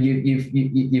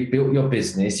 You've built your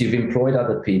business, you've employed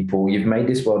other people, you've made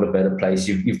this world a better place,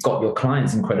 you've got your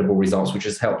clients incredible results, which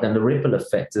has helped, and the ripple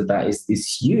effect of that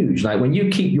is huge. Like, when you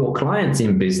keep your clients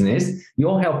in business,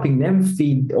 you're helping them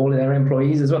feed all of their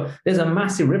employees as well. There's a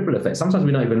massive ripple effect. Sometimes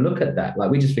we don't even look at that.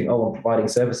 Like, we just think, oh, I'm providing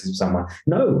services for someone.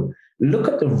 No, look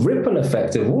at the ripple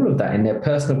effect of all of that in their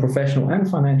personal, professional, and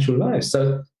financial lives.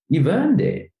 So you've earned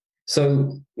it.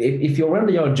 So if you're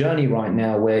under your journey right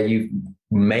now where you've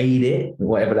made it,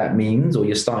 whatever that means, or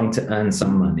you're starting to earn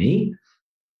some money,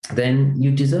 then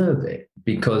you deserve it,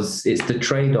 because it's the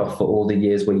trade-off for all the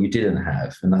years where you didn't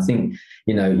have. And I think,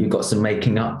 you know, you've got some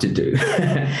making up to do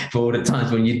for all the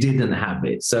times when you didn't have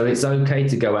it. So it's okay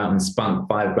to go out and spunk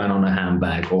 $5 grand on a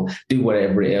handbag or do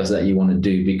whatever else that you want to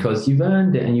do, because you've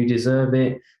earned it and you deserve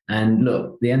it. And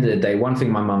look, at the end of the day, one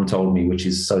thing my mum told me, which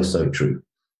is so, so true.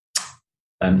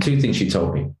 Two things she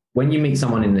told me. When you meet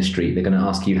someone in the street, they're going to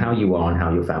ask you how you are and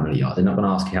how your family are. They're not going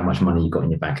to ask you how much money you got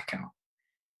in your bank account.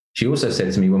 She also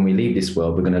said to me, when we leave this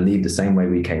world, we're going to leave the same way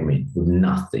we came in, with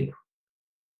nothing.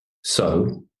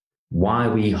 So why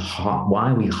are we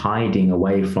hiding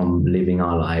away from living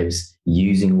our lives,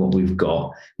 using what we've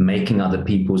got, making other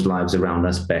people's lives around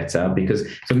us better? Because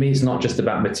for me, it's not just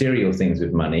about material things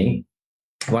with money.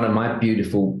 One of my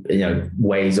beautiful,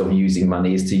 ways of using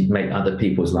money is to make other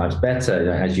people's lives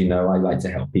better. As you know, I like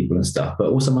to help people and stuff, but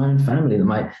also my own family,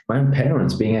 my own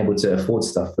parents, being able to afford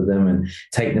stuff for them and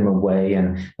take them away.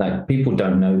 And like, people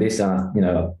don't know this.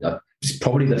 It's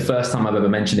probably the first time I've ever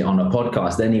mentioned it on a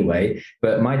podcast anyway,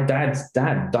 but my dad's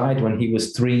dad died when he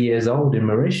was 3 years old in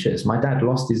Mauritius. My dad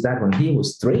lost his dad when he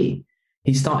was 3.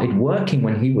 He started working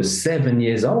when he was 7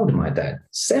 years old, my dad,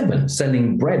 7,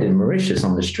 selling bread in Mauritius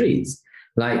on the streets.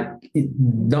 Like,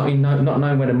 not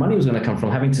knowing where the money was going to come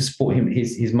from, having to support him,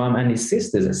 his mum and his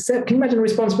sisters. Can you imagine the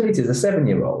responsibility as a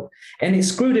 7-year-old? And it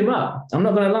screwed him up. I'm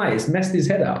not going to lie, it's messed his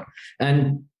head up.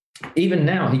 And even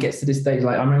now, he gets to this stage.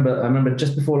 Like, I remember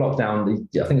just before lockdown, I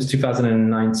think it was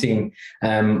 2019.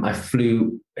 I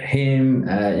flew him,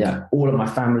 all of my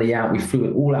family out. We flew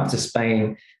it all out to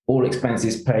Spain, all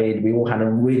expenses paid. We all had a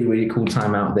really, really cool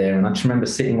time out there. And I just remember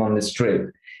sitting on the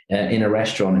strip in a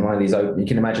restaurant, in one of these open, you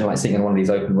can imagine like sitting in one of these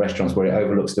open restaurants where it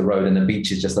overlooks the road and the beach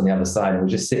is just on the other side. And we're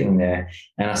just sitting there,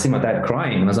 and I see my dad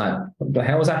crying, and I was like, what the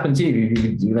hell's happened to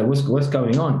you? You know, what's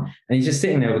going on? And he's just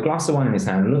sitting there with a glass of wine in his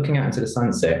hand, looking out into the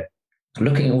sunset,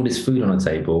 looking at all this food on the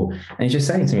table. And he's just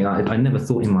saying to me, like, I never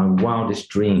thought in my wildest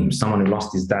dreams, someone who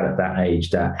lost his dad at that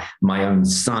age, that my own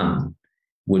son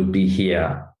would be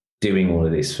here doing all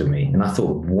of this for me. And I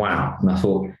thought, wow. And I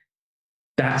thought,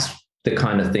 that's the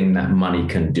kind of thing that money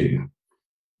can do.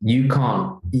 You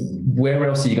can't, where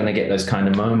else are you going to get those kind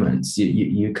of moments?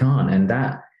 You can't. And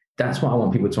that's what I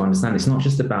want people to understand. It's not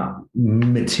just about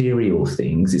material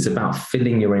things. It's about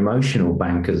filling your emotional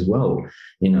bank as well.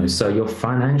 So your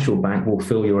financial bank will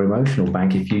fill your emotional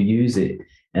bank if you use it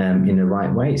in the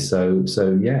right way. So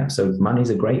money's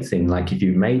a great thing. Like, if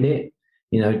you've made it,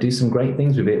 do some great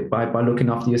things with it by looking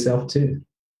after yourself too.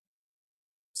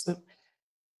 So,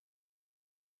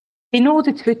 in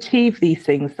order to achieve these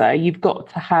things, though, you've got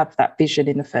to have that vision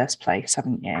in the first place,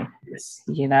 haven't you? Yes.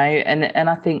 And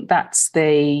I think that's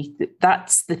the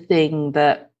thing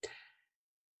that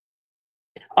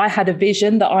I had a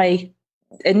vision that I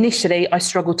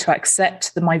struggled to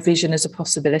accept my vision as a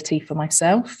possibility for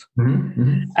myself.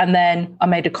 Mm-hmm. And then I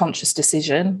made a conscious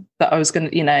decision that I was going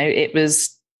to, it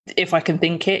was, if I can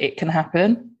think it, it can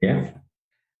happen. Yeah.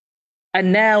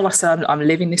 And now, like I said, I'm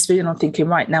living this vision. I'm thinking,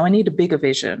 right, now I need a bigger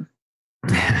vision.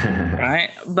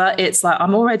 Right. But it's like,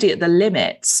 I'm already at the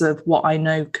limits of what I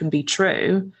know can be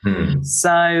true.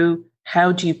 So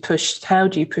how do you push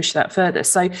that further?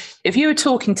 So if you were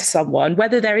talking to someone,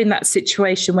 whether they're in that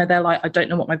situation where they're like, I don't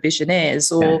know what my vision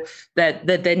is, or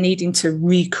they're needing to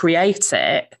recreate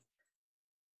it,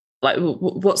 Like,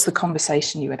 what's the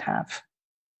conversation you would have?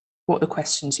 What are the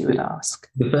questions you would ask?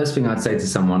 The first thing I'd say to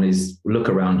someone is look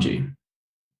around you.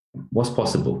 What's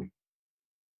possible?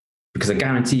 Because I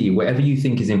guarantee you, whatever you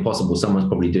think is impossible, someone's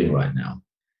probably doing right now.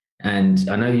 And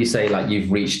I know you say like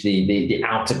you've reached the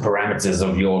outer parameters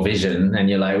of your vision and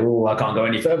you're like, oh, I can't go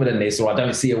any further than this, or I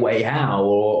don't see a way how,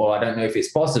 or I don't know if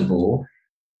it's possible.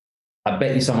 I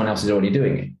bet you someone else is already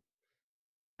doing it.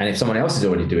 And if someone else is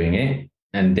already doing it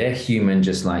and they're human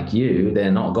just like you,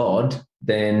 they're not God,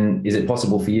 then is it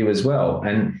possible for you as well?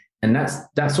 And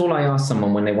that's all I ask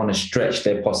someone when they want to stretch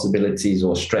their possibilities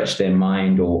or stretch their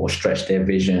mind or stretch their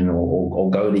vision or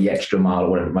go the extra mile or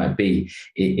whatever it might be,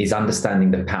 is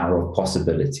understanding the power of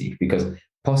possibility. Because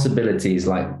possibility is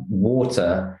like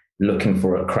water looking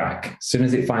for a crack. As soon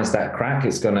as it finds that crack,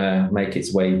 it's going to make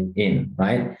its way in,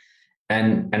 right?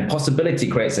 And possibility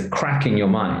creates a crack in your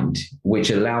mind, which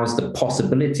allows the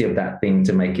possibility of that thing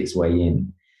to make its way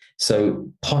in. So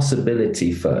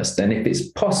possibility first. And if it's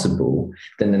possible,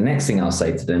 then the next thing I'll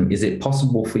say to them, is it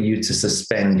possible for you to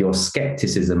suspend your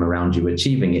skepticism around you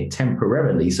achieving it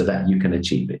temporarily so that you can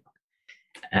achieve it?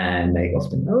 And they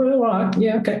often, oh, all right,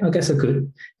 yeah, okay, I guess I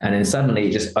could. And then suddenly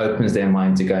it just opens their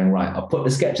mind to going, right, I'll put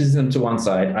the skepticism to one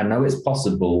side. I know it's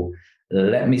possible.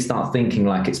 Let me start thinking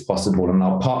like it's possible, and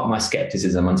I'll park my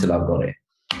skepticism until I've got it.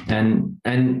 And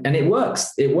it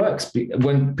works. It works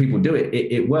when people do it.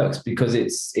 It works because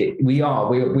we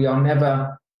are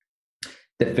never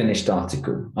the finished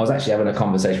article. I was actually having a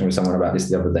conversation with someone about this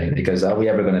the other day. They goes, are we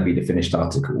ever going to be the finished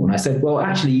article? And I said, well,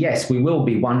 actually, yes, we will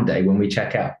be one day when we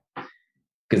check out.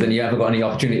 Because then you haven't got any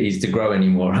opportunities to grow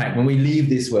anymore, right? When we leave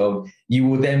this world, you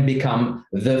will then become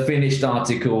the finished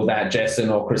article that Jason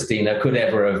or Christina could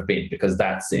ever have been, because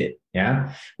that's it,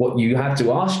 yeah? What you have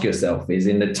to ask yourself is,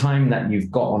 in the time that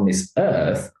you've got on this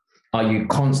earth, are you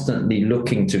constantly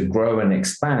looking to grow and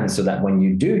expand so that when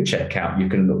you do check out, you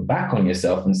can look back on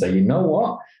yourself and say, you know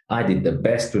what? I did the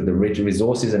best with the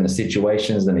resources and the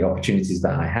situations and the opportunities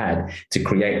that I had to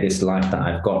create this life that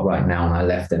I've got right now, and I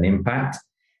left an impact.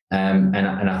 And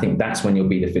I think that's when you'll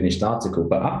be the finished article.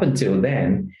 But up until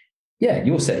then, yeah,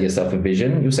 you'll set yourself a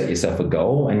vision, you'll set yourself a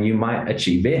goal, and you might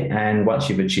achieve it. And once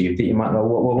you've achieved it, you might know,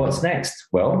 well, what's next?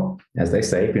 Well, as they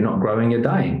say, if you're not growing, you're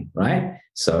dying, right?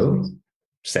 So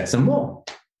set some more,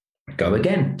 go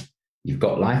again. You've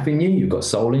got life in you, you've got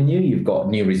soul in you, you've got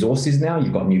new resources now,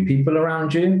 you've got new people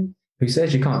around you. Who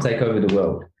says you can't take over the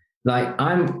world? Like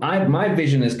my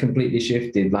vision has completely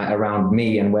shifted, like around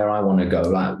me and where I want to go.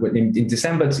 Like in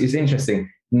December, it's interesting.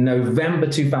 November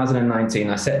 2019,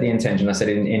 I set the intention. I said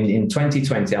in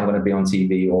 2020, I'm going to be on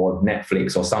TV or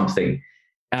Netflix or something.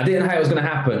 And I didn't know how it was going to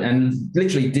happen. And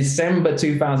literally December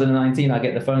 2019, I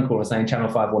get the phone call saying Channel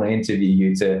 5 want to interview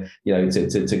you to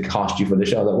cast you for the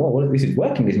show. I was like, well, this is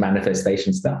working, this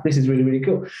manifestation stuff. This is really, really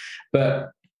cool.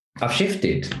 But I've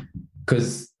shifted.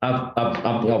 Because I've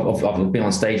been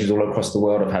on stages all across the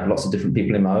world. I've had lots of different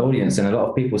people in my audience, and a lot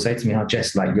of people say to me, "Oh,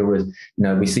 Jess, like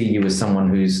we see you as someone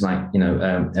who's like,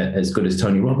 as good as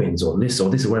Tony Robbins or this or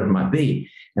whatever it might be."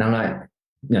 And I'm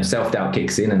like, self-doubt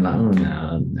kicks in, and like,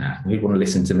 no, who'd want to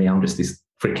listen to me? I'm just this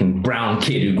freaking brown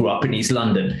kid who grew up in East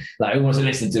London. Like, who wants to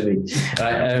listen to me?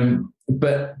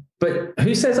 But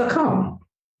who says I can't?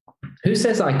 Who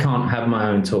says I can't have my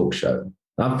own talk show?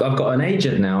 I've got an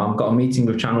agent now. I've got a meeting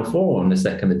with Channel 4 on the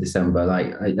 2nd of December.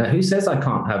 Like, who says I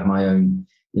can't have my own,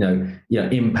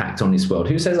 impact on this world?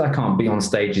 Who says I can't be on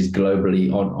stages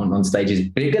globally, on stages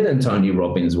bigger than Tony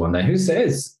Robbins one day? Who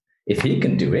says if he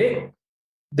can do it,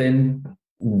 then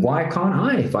why can't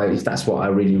I? If that's what I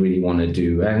really, really want to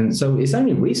do. And so it's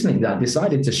only recently that I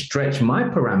decided to stretch my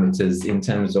parameters in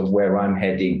terms of where I'm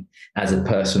heading as a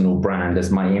personal brand,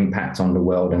 as my impact on the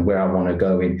world, and where I want to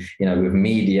go in, with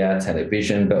media,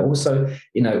 television, but also,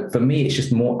 for me, it's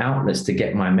just more outlets to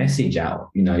get my message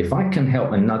out. If I can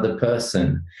help another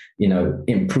person,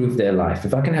 improve their life,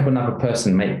 if I can help another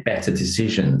person make better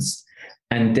decisions,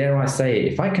 and dare I say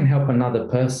it, if I can help another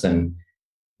person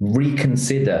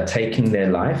reconsider taking their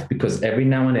life, because every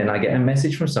now and then I get a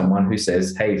message from someone who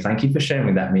says, hey, thank you for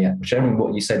sharing that, Mia, sharing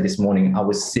what you said this morning. I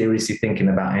was seriously thinking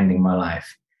about ending my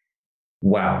life.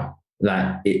 Wow.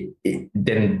 Like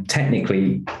then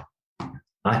technically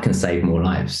I can save more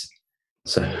lives.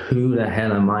 So who the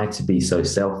hell am I to be so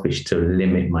selfish to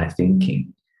limit my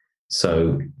thinking?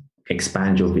 So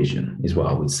expand your vision is what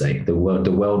I would say. The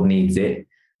world needs it.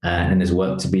 And there's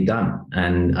work to be done.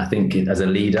 And I think as a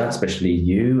leader, especially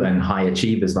you and high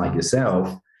achievers like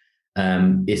yourself,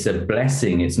 it's a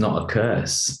blessing. It's not a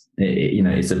curse.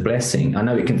 It's a blessing. I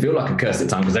know it can feel like a curse at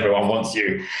times because everyone wants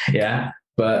you. Yeah.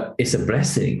 but it's a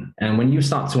blessing. And when you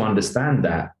start to understand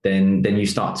that, then you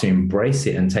start to embrace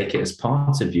it and take it as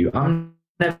part of you. I'm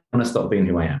never going to stop being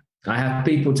who I am. I have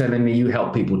people telling me, you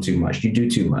help people too much, you do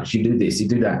too much, you do this, you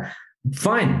do that.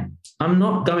 Fine. I'm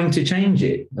not going to change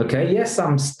it. Okay. Yes,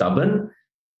 I'm stubborn,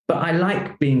 but I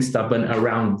like being stubborn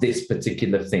around this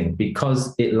particular thing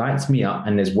because it lights me up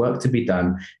and there's work to be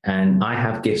done. And I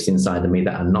have gifts inside of me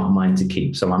that are not mine to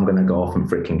keep. So I'm going to go off and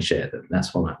freaking share them.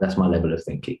 That's my level of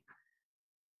thinking.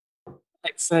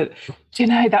 Excellent. Do you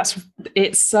know,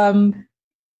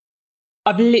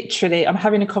 I'm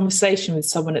having a conversation with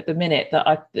someone at the minute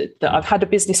that I've had a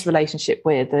business relationship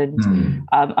with. And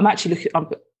I'm actually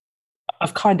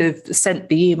I've kind of sent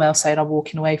the email saying I'm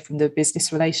walking away from the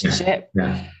business relationship.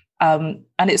 Yeah. And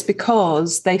it's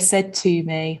because they said to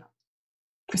me,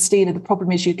 Christina, the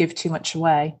problem is you give too much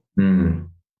away.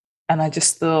 And I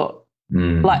just thought,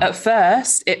 like, at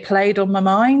first it played on my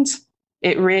mind.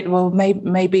 It really, well,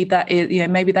 maybe that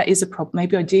is a problem.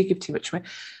 Maybe I do give too much away.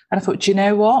 And I thought, do you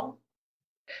know what?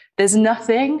 There's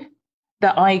nothing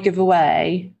that I give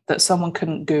away that someone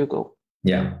couldn't Google.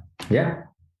 Yeah. Yeah.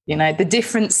 You know, the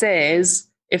difference is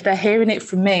if they're hearing it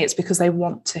from me, it's because they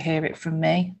want to hear it from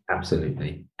me.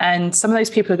 Absolutely. And some of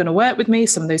those people are going to work with me.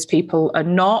 Some of those people are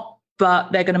not,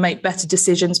 but they're going to make better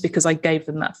decisions because I gave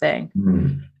them that thing.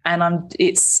 And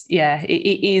it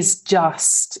is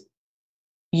just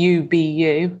you be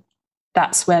you.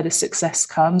 That's where the success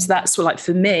comes. That's what, like,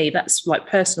 for me, that's like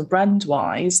personal brand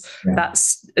wise. Yeah.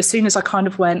 That's as soon as I kind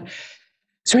of went,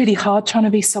 it's really hard trying to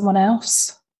be someone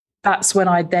else. That's when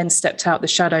I then stepped out the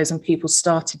shadows and people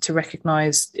started to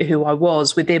recognize who I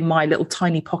was within my little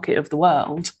tiny pocket of the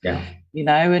world. Yeah. You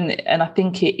know, and I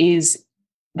think it is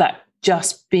that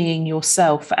just being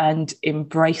yourself and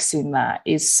embracing that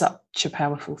is such a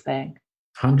powerful thing.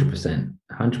 100%.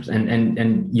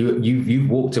 And you've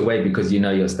walked away because you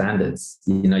know your standards,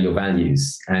 you know your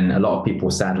values, and a lot of people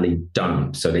sadly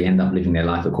don't. So they end up living their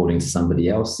life according to somebody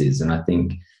else's. And I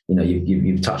think, you know,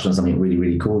 you've touched on something really,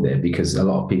 really cool there, because a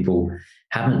lot of people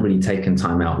haven't really taken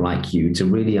time out like you to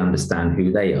really understand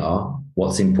who they are,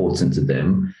 what's important to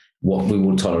them, what we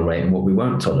will tolerate and what we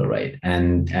won't tolerate.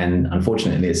 And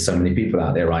unfortunately, there's so many people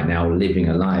out there right now living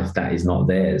a life that is not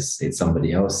theirs, it's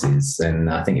somebody else's. And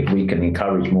I think if we can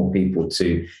encourage more people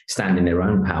to stand in their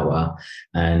own power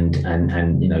and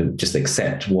you know, just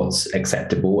accept what's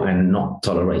acceptable and not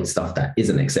tolerate stuff that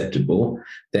isn't acceptable,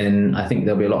 then I think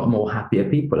there'll be a lot more happier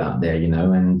people out there, you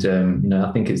know. And you know,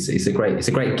 I think it's a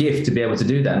great gift to be able to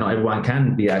do that. Not everyone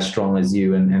can be as strong as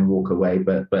you and walk away,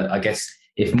 but I guess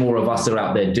if more of us are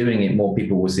out there doing it, more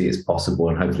people will see it's possible,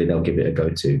 and hopefully they'll give it a go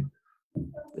too.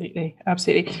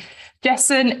 Absolutely.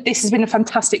 Jessen, this has been a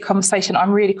fantastic conversation.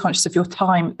 I'm really conscious of your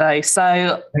time though.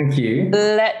 So thank you.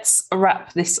 Let's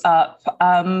wrap this up.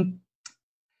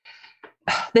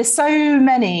 There's so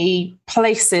many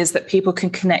places that people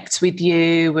can connect with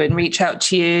you and reach out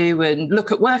to you and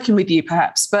look at working with you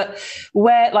perhaps, but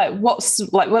what's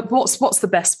the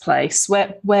best place?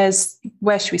 Where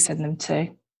should we send them to?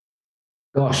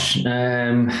 Gosh,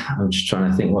 I'm just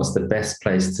trying to think what's the best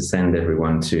place to send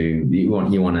everyone to. You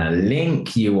want a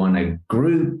link? You want a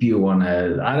group? You want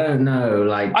I don't know.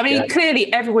 Like, I mean,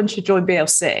 clearly everyone should join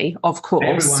BLC, of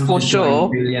course, for sure.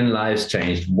 Billion Lives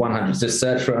Changed, 100. Just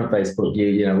search for it on Facebook.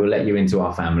 You know, we'll let you into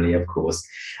our family, of course.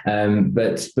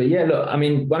 But yeah, look, I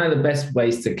mean, one of the best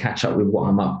ways to catch up with what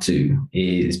I'm up to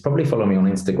is probably follow me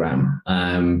on Instagram.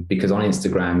 Because on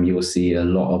Instagram you'll see a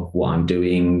lot of what I'm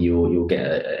doing. You'll get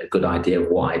a good idea of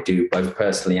what I do, both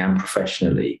personally and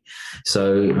professionally.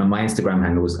 So my Instagram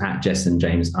handle is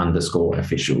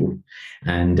 @JessonJames_official,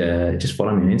 and just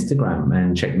follow me on Instagram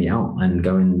and check me out and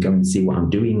go and see what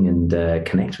I'm doing and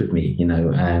connect with me, you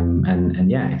know. And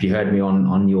yeah, if you heard me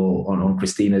on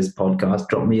Christina's podcast,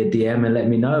 drop me a DM and let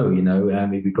me know, you know.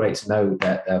 It'd be great to know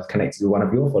that I've connected with one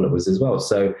of your followers as well.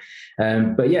 So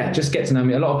but yeah, just get to know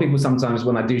me. A lot of people sometimes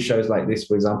when I do shows like this,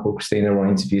 for example, Christina, or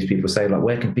interviews, people say like,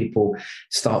 where can people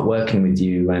start working with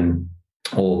you,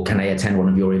 or can they attend one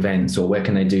of your events, or where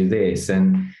can they do this?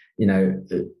 And you know,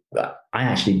 I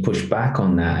actually push back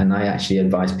on that, and I actually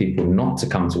advise people not to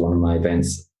come to one of my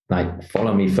events. Like,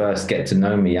 follow me first, get to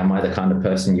know me. Am I the kind of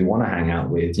person you want to hang out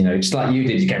with? You know, just like you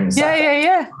did. You came and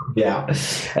yeah.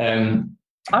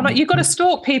 You've got to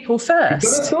stalk people first.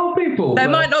 You've got to stalk people. They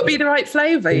might not be the right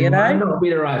flavour, you know. Might not be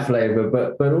the right flavour,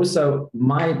 but also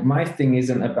my thing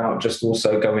isn't about just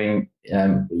also going,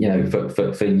 you know,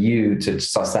 for you to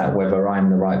suss out whether I'm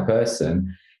the right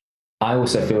person. I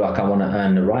also feel like I want to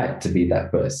earn the right to be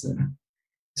that person.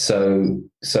 So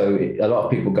a lot of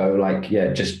people go like,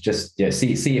 yeah, just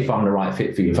see if I'm the right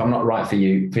fit for you. If I'm not right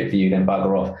fit for you, then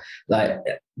bugger off. Like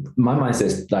my mindset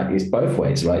is like, it's both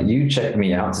ways, right? You check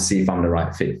me out to see if I'm the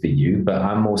right fit for you, but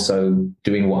I'm also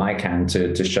doing what I can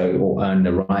to show or earn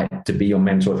the right to be your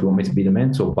mentor if you want me to be the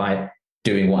mentor, by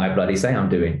doing what I bloody say I'm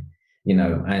doing,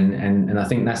 and I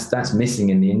think that's missing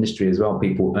in the industry as well.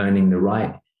 People earning the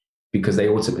right, because they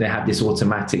have this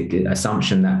automatic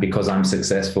assumption that because I'm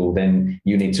successful, then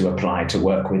you need to apply to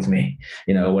work with me.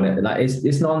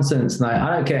 It's nonsense. Like,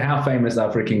 I don't care how famous I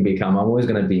freaking become. I'm always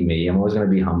going to be me. I'm always going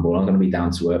to be humble. I'm going to be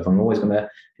down to earth. I'm always going to,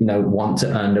 want to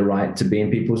earn the right to be in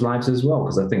people's lives as well,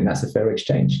 because I think that's a fair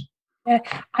exchange. Yeah,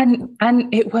 and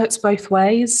it works both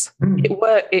ways.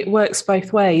 It works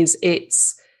both ways.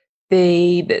 It's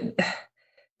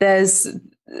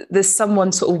there's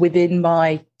someone sort of within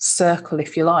my circle,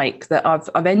 if you like, that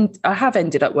I have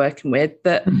ended up working with,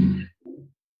 that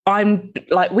I'm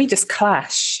like, we just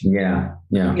clash. Yeah.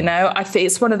 I think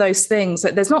it's one of those things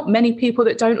that there's not many people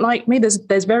that don't like me.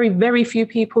 There's very, very few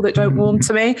people that don't warm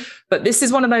to me, but this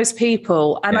is one of those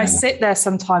people. And I sit there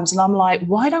sometimes and I'm like,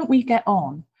 why don't we get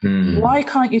on? Why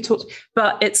can't you talk?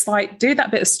 But it's like, do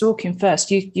that bit of stalking first.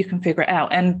 You can figure it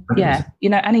out. And 100%.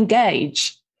 And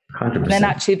engage. 100%. And then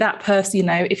actually that person,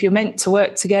 if you're meant to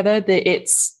work together,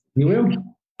 you will.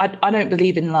 I don't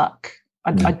believe in luck.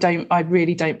 I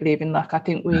really don't believe in luck. I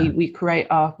think we create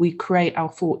our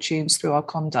fortunes through our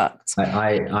conduct.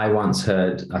 I once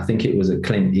heard, I think it was a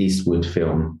Clint Eastwood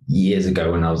film years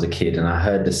ago when I was a kid, and I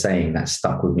heard the saying that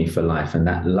stuck with me for life, and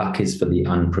that luck is for the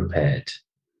unprepared.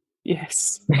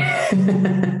 Yes.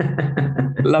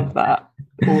 Love that.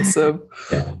 Awesome.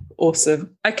 Yeah.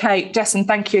 Awesome. Okay, Jason,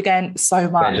 thank you again so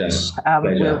much.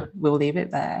 Pleasure. We'll leave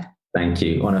it there. Thank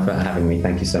you. Honor for having me.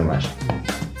 Thank you so much.